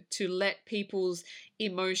David to let people's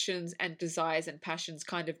emotions and desires and passions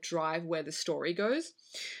kind of drive where the story goes.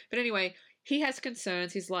 But anyway, he has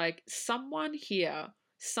concerns. He's like, someone here,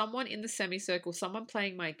 someone in the semicircle, someone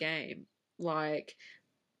playing my game,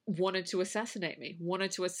 wanted to assassinate me,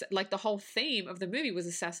 the whole theme of the movie was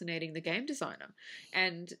assassinating the game designer.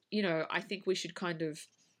 And, I think we should kind of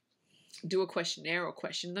do a questionnaire or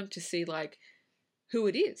question them to see who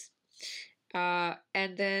it is.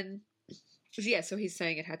 And then, so he's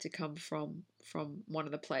saying it had to come from one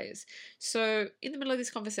of the players. So in the middle of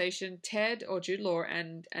this conversation, Ted or Jude Law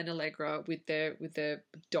and Allegra with their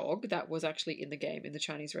dog that was actually in the game in the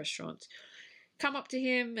Chinese restaurant come up to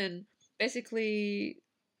him and basically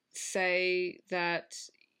say that,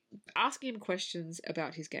 asking him questions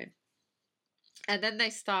about his game. And then they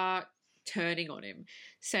start turning on him,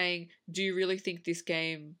 saying, do you really think this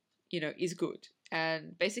game, is good?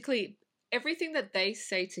 And basically everything that they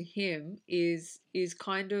say to him is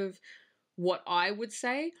kind of what I would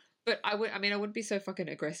say, but I wouldn't be so fucking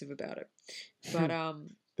aggressive about it. But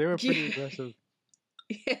they were pretty aggressive.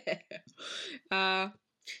 Yeah.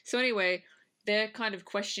 So anyway, they're kind of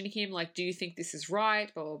questioning him, do you think this is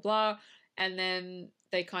right? Blah blah blah. And then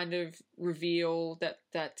they kind of reveal that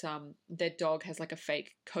their dog has a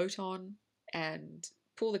fake coat on, and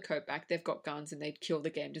pull the coat back. They've got guns and they'd kill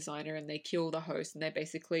the game designer and they kill the host, and they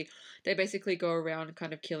basically go around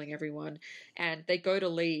kind of killing everyone. And they go to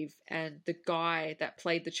leave, and the guy that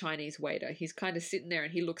played the Chinese waiter, he's kind of sitting there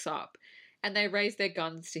and he looks up, and they raise their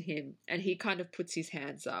guns to him, and he kind of puts his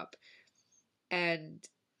hands up, and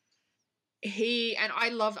I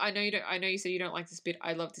know you said you don't like this bit.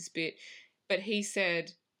 I love this bit, but he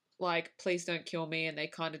said, please don't kill me. And they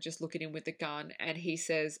kind of just look at him with the gun, and he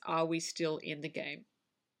says, are we still in the game?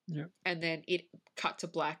 Yeah. And then it cut to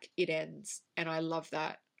black, it ends. And I love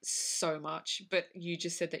that so much. But you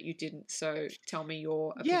just said that you didn't, so tell me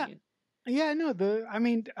your opinion. Yeah, no,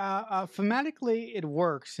 thematically it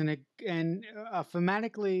works, and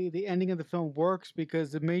thematically the ending of the film works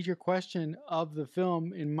because the major question of the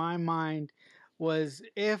film, in my mind, was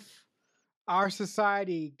if our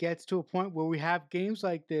society gets to a point where we have games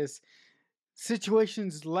like this,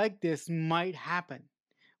 situations like this might happen,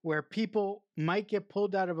 where people might get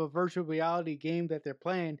pulled out of a virtual reality game that they're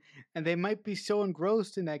playing, and they might be so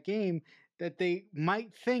engrossed in that game that they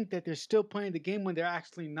might think that they're still playing the game when they're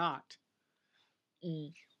actually not.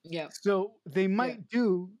 Mm. Yeah, So yeah,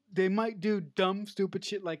 they might do dumb, stupid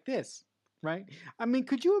shit like this, right? I mean,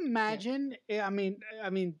 could you yeah, imagine?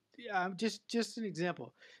 Just an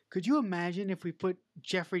example. Could you imagine if we put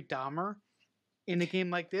Jeffrey Dahmer in a game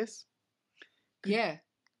like this? Could yeah.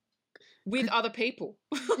 With could other people.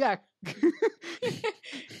 yeah,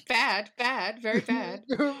 Bad, bad, very bad.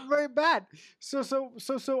 very bad. So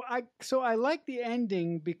I like the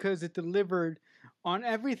ending because it delivered on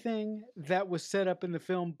everything that was set up in the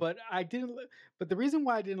film, but I didn't. But the reason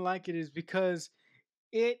why I didn't like it is because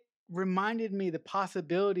it reminded me the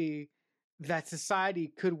possibility that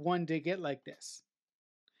society could one day get like this.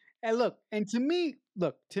 And to me,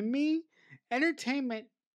 entertainment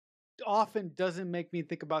often doesn't make me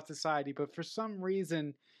think about society, but for some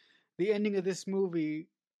reason, the ending of this movie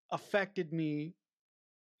affected me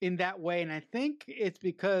in that way, and I I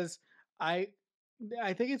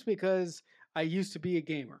think it's because I used to be a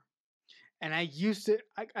gamer, and I used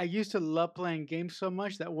to love playing games so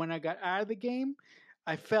much that when I got out of the game,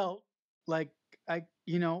 I felt like I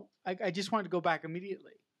just wanted to go back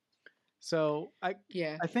immediately. So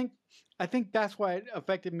Yeah. I think I think that's why it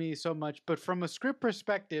affected me so much. But from a script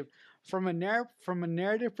perspective, from a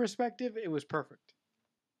narrative perspective, it was perfect.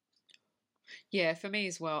 Yeah, for me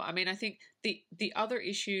as well. I mean, I think the other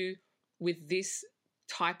issue with this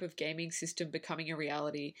type of gaming system becoming a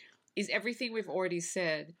reality is everything we've already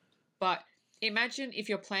said. But imagine if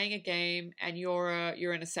you're playing a game and you're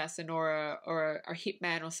an assassin or a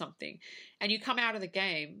hitman or something, and you come out of the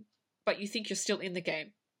game, but you think you're still in the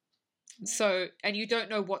game. So and you don't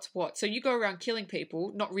know what's what. So you go around killing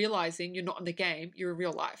people, not realizing you're not in the game, you're in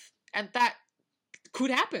real life. And that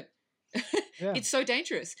could happen. Yeah. It's so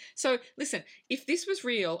dangerous. So, listen, if this was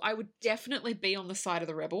real, I would definitely be on the side of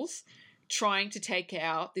the rebels trying to take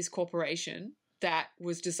out this corporation that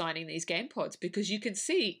was designing these game pods because you can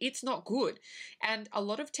see it's not good. And a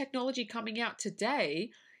lot of technology coming out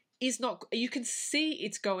today is not, you can see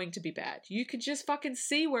it's going to be bad. You can just fucking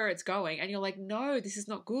see where it's going and you're like, no, this is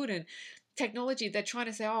not good. And technology, they're trying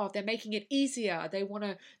to say, oh, they're making it easier. They want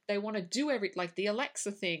to do like the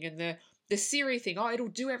Alexa thing and the Siri thing. Oh, it'll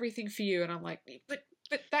do everything for you. And I'm like, but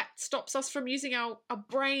that stops us from using our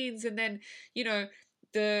brains. And then, you know,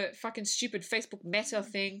 the fucking stupid Facebook Meta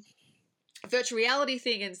thing, virtual reality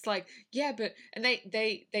thing, and it's like, yeah, but and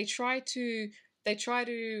they try to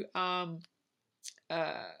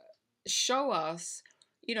uh show us,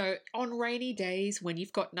 on rainy days when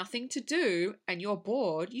you've got nothing to do and you're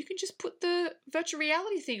bored, you can just put the virtual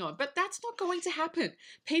reality thing on. But that's not going to happen.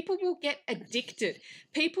 People will get addicted.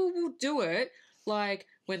 People will do it like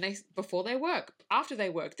before they work, after they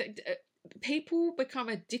work. People become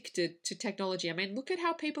addicted to technology. I mean, look at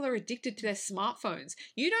how people are addicted to their smartphones.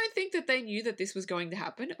 You don't think that they knew that this was going to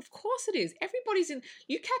happen? Of course it is.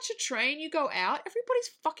 You catch a train, you go out, everybody's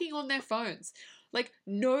fucking on their phones. Like,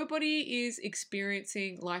 nobody is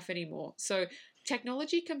experiencing life anymore. So,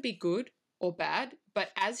 technology can be good or bad, but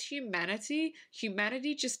as humanity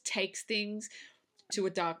just takes things to a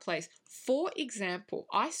dark place. For example,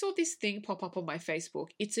 I saw this thing pop up on my Facebook.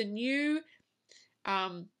 It's a new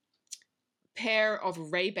um, pair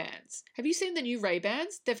of Ray-Bans. Have you seen the new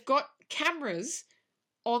Ray-Bans? They've got cameras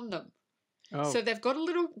on them. Oh So they've got a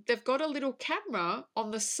little camera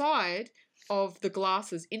on the side of the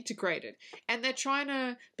glasses integrated. And they're trying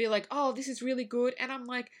to be like, "Oh, this is really good." And I'm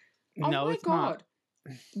like, "Oh no, my it's not.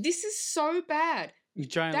 god. This is so bad." You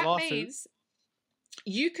giant That lawsuit. means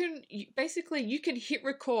basically you can hit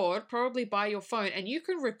record probably by your phone and you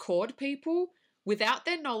can record people without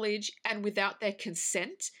their knowledge and without their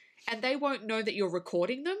consent, and they won't know that you're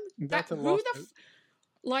recording them. That That's a who the lawsuit.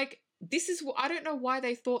 like this is I don't know why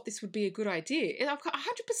they thought this would be a good idea. 100%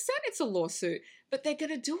 it's a lawsuit, but they're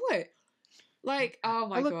going to do it. Like, oh Oh,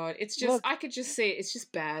 my god, it's just look, I could just see it. It's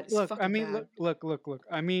just bad. It's look. I fucking mean, bad. look.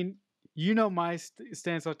 I mean, you know my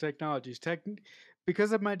stance on technologies.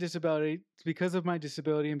 Because of my disability,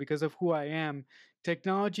 and because of who I am,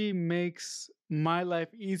 technology makes my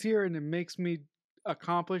life easier, and it makes me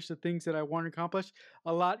accomplish the things that I want to accomplish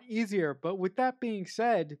a lot easier. But with that being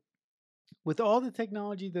said, with all the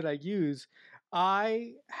technology that I use,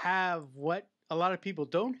 I have what a lot of people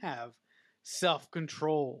don't have: self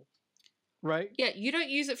control. right? Yeah, you don't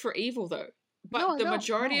use it for evil though. No, But I the don't.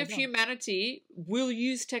 majority No, I of don't. humanity will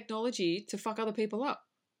use technology to fuck other people up.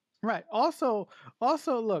 Right. Also,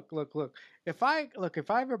 look. If I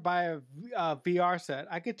ever buy a VR set,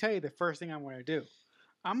 I could tell you the first thing I'm going to do.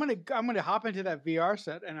 I'm gonna hop into that VR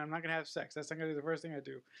set, and I'm not gonna have sex. That's not gonna be the first thing I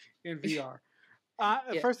do in VR.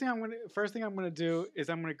 The Yeah. first thing I'm gonna do is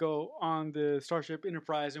I'm gonna go on the Starship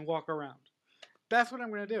Enterprise and walk around. That's what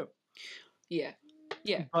I'm gonna do. Yeah.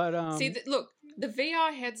 Yeah. But See, look, the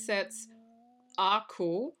VR headsets are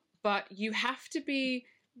cool, but you have to be.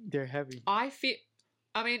 they're heavy. I feel.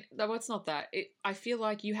 I mean, no, it's not that. I feel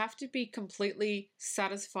like you have to be completely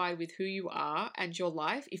satisfied with who you are and your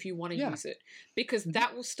life if you want to Yeah. use it, because Mhm.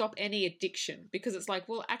 that will stop any addiction. Because it's like,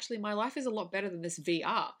 well, actually, my life is a lot better than this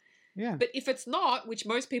VR. Yeah. But if it's not, which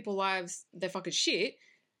most people lives they're fucking shit,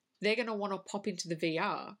 they're gonna want to pop into the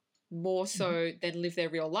VR more Mhm. so than live their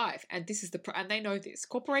real life. And this is and they know this.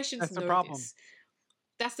 Corporations That's the know problem. this.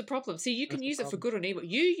 That's the problem. See, you can That's the use it for problem. good or evil.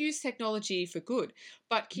 You use technology for good,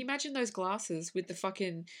 but can you imagine those glasses with the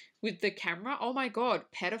fucking with the camera? Oh my god,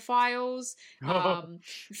 pedophiles.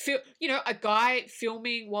 A guy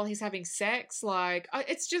filming while he's having sex. Like,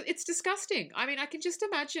 it's disgusting. I mean, I can just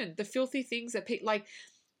imagine the filthy things that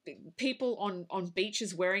people on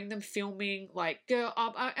beaches wearing them, filming like girl.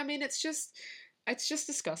 I mean, it's just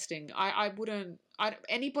disgusting. I wouldn't.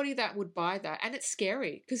 Anybody that would buy that, and it's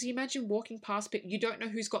scary because you imagine walking past people, you don't know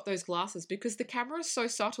who's got those glasses because the camera is so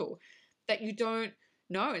subtle that you don't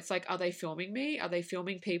know. It's like, are they filming me? Are they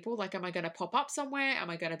filming people? Like, am I going to pop up somewhere?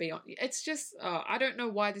 Am I going to be on? It's just, I don't know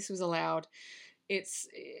why this was allowed.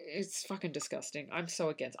 It's fucking disgusting. I'm so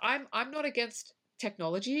against. I'm not against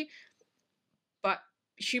technology, but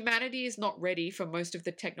humanity is not ready for most of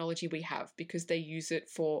the technology we have because they use it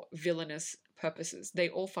for villainous purposes. They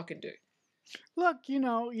all fucking do. Look, and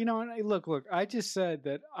look. I just said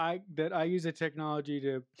that I use the technology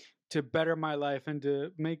to better my life and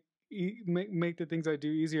to make the things I do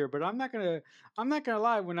easier. But I'm not gonna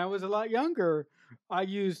lie. When I was a lot younger, I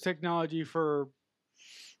used technology for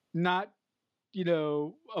not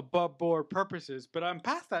above board purposes. But I'm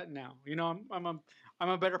past that now. I'm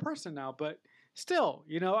a better person now. But still,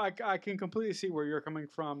 I can completely see where you're coming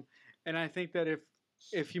from, and I think that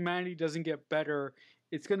if humanity doesn't get better,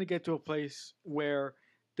 it's going to get to a place where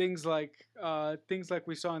things like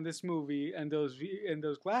we saw in this movie and those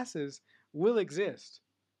glasses will exist.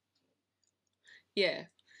 Yeah,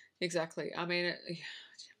 exactly. I mean,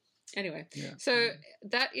 anyway, Yeah. so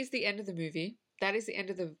that is the end of the movie. That is the end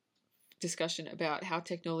of the discussion about how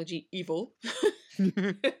technology evil.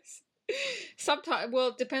 Sometimes, well,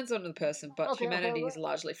 it depends on the person, but Okay. Okay. humanity is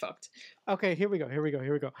largely fucked. Okay. Here we go. Here we go.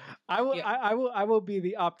 Here we go. Yeah. I will be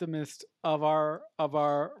the optimist of our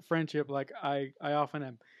friendship, like I often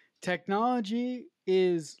am. Technology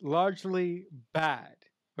is largely bad.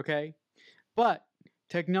 Okay, but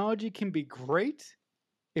technology can be great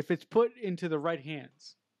if it's put into the right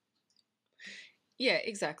hands. Yeah,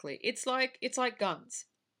 exactly. It's like guns.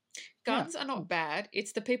 Yeah. Guns are not bad.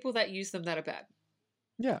 It's the people that use them that are bad.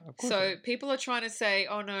 Yeah. Of course. So people are trying to say,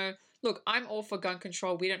 oh no, look, I'm all for gun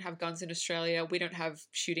control. We don't have guns in Australia. We don't have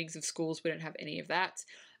shootings of schools. We don't have any of that.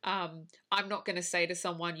 I'm not going to say to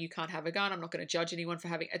someone, you can't have a gun. I'm not going to judge anyone for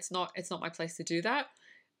having. It's not my place to do that.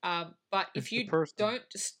 But if It's the you person. don't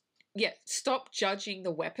just stop judging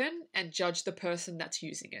the weapon and judge the person that's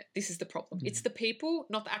using it. This is the problem. It's the people,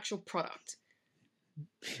 not the actual product.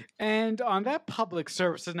 And on that public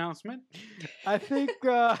service announcement, I think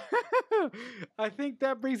I think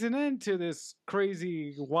that brings an end to this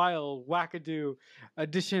crazy, wild, wackadoo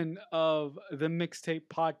edition of the Mixtape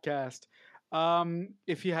Podcast.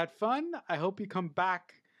 If you had fun, I hope you come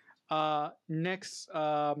back next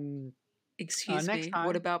Excuse next me.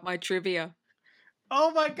 What time. about my trivia?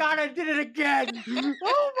 Oh my god, I did it again!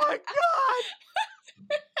 Oh my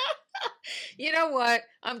god! You know what?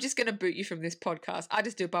 I'm just going to boot you from this podcast. I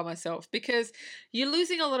just do it by myself because you're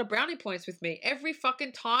losing a lot of brownie points with me every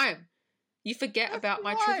fucking time. You forget That's about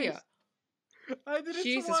my twice. trivia. I did it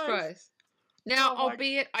Jesus twice. Christ. Now, Oh my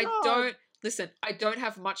albeit god. I don't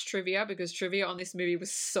have much trivia because trivia on this movie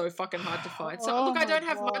was so fucking hard to find. So, Oh look, I my don't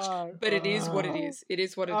have much, god. but it is what it is. It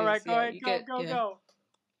is what it All right, is. go Yeah, ahead, you go, get, go, yeah. go.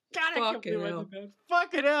 God, I can't Fucking believe I hell. did that.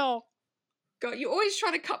 Fucking hell. God, you're always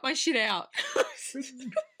trying to cut my shit out.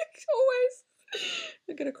 Always.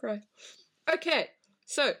 I'm going to cry. Okay,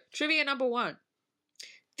 so trivia number 1.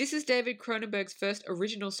 This is David Cronenberg's first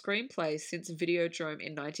original screenplay since Videodrome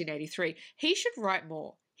in 1983. He should write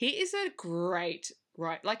more. He is a great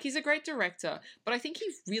he's a great director, but I think he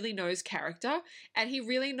really knows character and he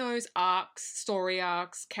really knows arcs, story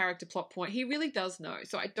arcs, character plot point. He really does know.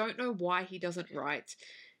 So I don't know why he doesn't write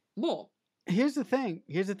more. Here's the thing.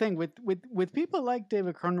 Here's the thing with people like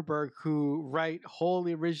David Cronenberg who write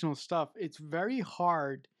wholly original stuff. It's very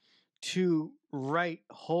hard to write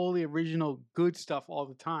wholly original good stuff all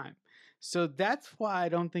the time. So that's why I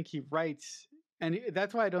don't think he writes, and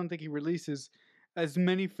that's why I don't think he releases as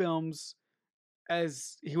many films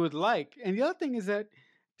as he would like. And the other thing is that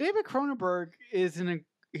David Cronenberg is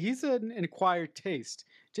he's an acquired taste,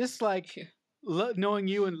 just like Yeah. knowing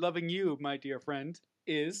you and loving you, my dear friend,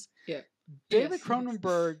 is. Yeah. David Yes.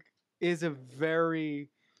 Cronenberg is a very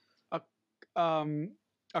uh, um,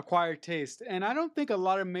 acquired taste, and I don't think a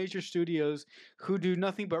lot of major studios who do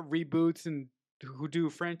nothing but reboots and who do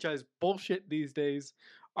franchise bullshit these days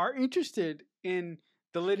are interested in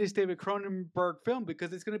the latest David Cronenberg film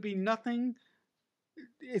because it's going to be nothing.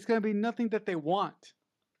 It's going to be nothing that they want.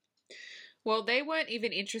 Well, they weren't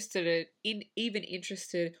even interested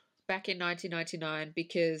back in 1999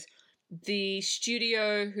 because the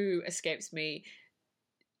studio who escapes me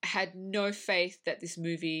had no faith that this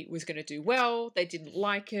movie was going to do well. They didn't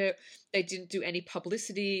like it. They didn't do any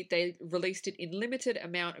publicity. They released it in limited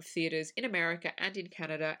amount of theaters in America and in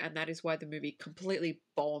Canada, and that is why the movie completely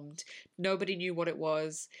bombed. Nobody knew what it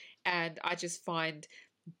was, and I just find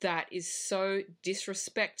that is so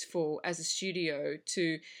disrespectful as a studio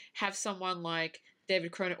to have someone like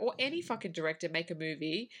David Cronin or any fucking director make a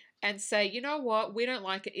movie and say, you know what, we don't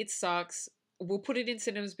like it, it sucks, we'll put it in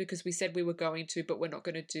cinemas because we said we were going to, but we're not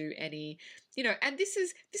going to do any, and this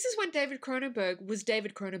is when David Cronenberg was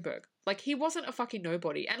David Cronenberg. Like, he wasn't a fucking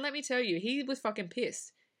nobody. And let me tell you, he was fucking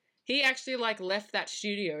pissed. He actually left that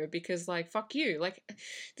studio because fuck you.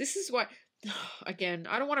 This is what, again,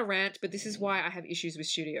 I don't want to rant, but this is why I have issues with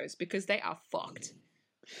studios, because they are fucked.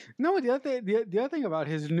 No, the other thing about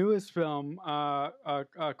his newest film,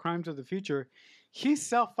 Crimes of the Future, he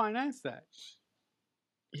self-financed that.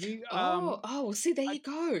 He See, there you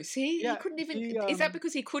go. See, he yeah, couldn't even. he Is that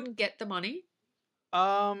because he couldn't get the money?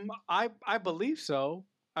 I believe so.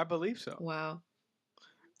 I believe so. Wow.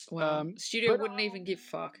 Studio wouldn't even give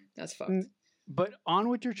fuck. That's fucked. But on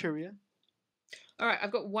with your trivia. All right,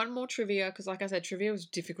 I've got one more trivia because, like I said, trivia was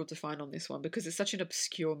difficult to find on this one because it's such an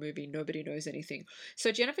obscure movie. Nobody knows anything.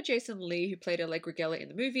 So Jennifer Jason Leigh, who played Allegra Geller in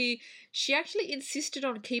the movie, she actually insisted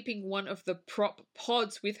on keeping one of the prop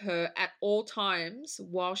pods with her at all times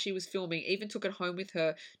while she was filming, even took it home with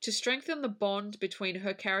her to strengthen the bond between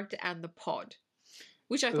her character and the pod,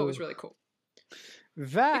 which I thought was really cool.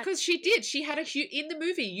 Because she did. She had in the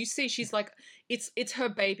movie, you see she's like, it's her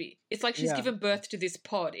baby. It's like she's given birth to this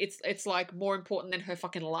pod. It's like more important than her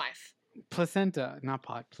fucking life. Placenta, not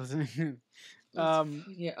pod. Placenta.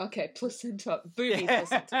 Yeah, okay, placenta. Booby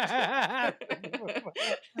placenta.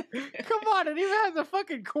 Come on, it even has a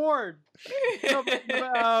fucking cord.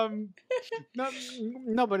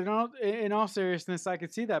 No, but in all seriousness, I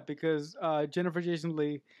could see that because Jennifer Jason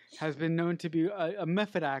Leigh has been known to be a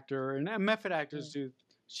method actor, and method actors do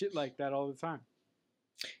shit like that all the time.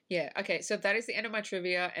 Yeah, okay, so that is the end of my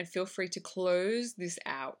trivia, and feel free to close this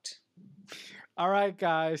out. All right,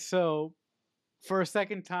 guys, so for a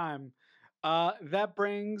second time, that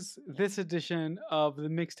brings this edition of the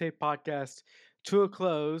Mixtape Podcast to a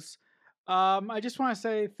close. I just want to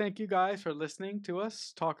say thank you guys for listening to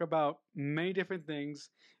us talk about many different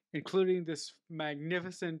things, including this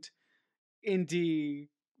magnificent indie,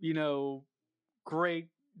 great,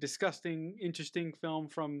 disgusting, interesting film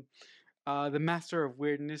from the master of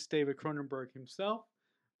weirdness, David Cronenberg himself.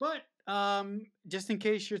 But just in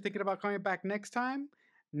case you're thinking about coming back next time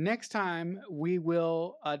we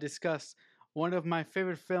will discuss one of my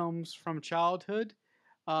favorite films from childhood.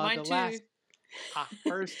 Mine too.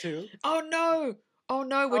 Hers too. Oh no,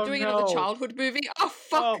 we're doing another childhood movie. Oh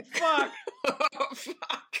fuck. Oh fuck. Oh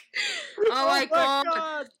fuck. Oh my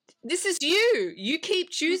god. This is you. You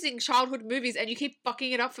keep choosing childhood movies and you keep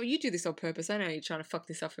fucking it up for. You do this on purpose. I know you're trying to fuck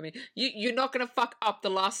this up for me. You're not gonna fuck up The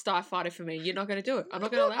Last Starfighter for me. You're not gonna do it. I'm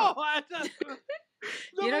not gonna allow it.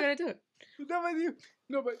 You're not gonna do it.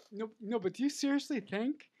 No, but do you seriously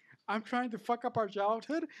think I'm trying to fuck up our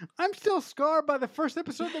childhood? I'm still scarred by the first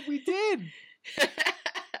episode that we did.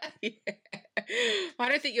 Yeah. I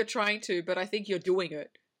don't think you're trying to, but I think you're doing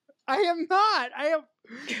it. I am not. I am.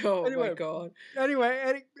 Oh my god.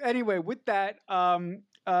 Anyway, with that,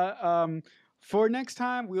 for next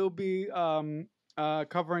time we'll be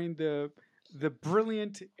covering the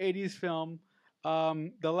brilliant '80s film,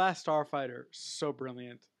 The Last Starfighter. So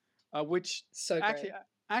brilliant. Which so great.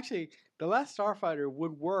 Actually, The Last Starfighter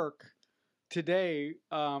would work today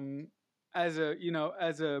as a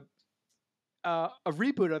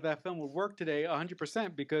reboot of that film would work today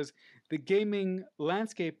 100% because the gaming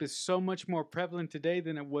landscape is so much more prevalent today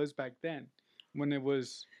than it was back then when it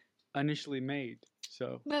was initially made.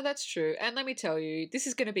 So No, that's true. And let me tell you, this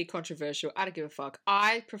is going to be controversial. I don't give a fuck.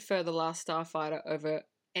 I prefer The Last Starfighter over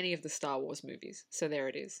any of the Star Wars movies. So there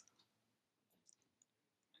it is.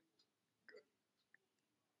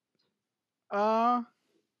 oh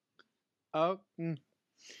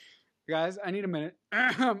guys, I need a minute.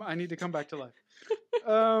 I need to come back to life.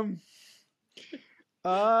 um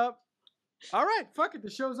all right, fuck it, the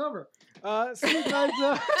show's over. See you guys.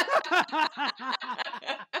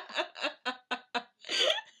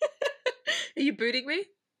 Are you booting me?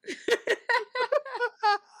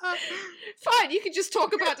 Fine, you can just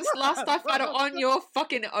talk about this Last Starfighter on your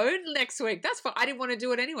fucking own next week. That's fine. I didn't want to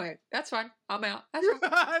do it anyway. That's fine. I'm out. That's fine.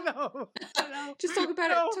 I know. Just talk about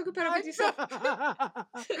it. Talk about it with yourself.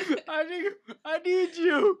 I need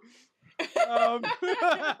you.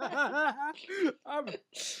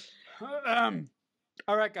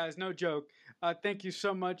 All right, guys, no joke. Thank you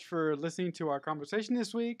so much for listening to our conversation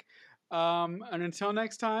this week. And until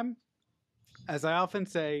next time, as I often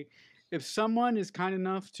say, if someone is kind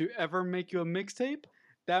enough to ever make you a mixtape,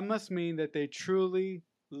 that must mean that they truly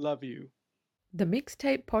love you. The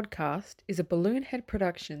Mixtape Podcast is a Balloonhead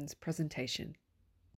Productions presentation.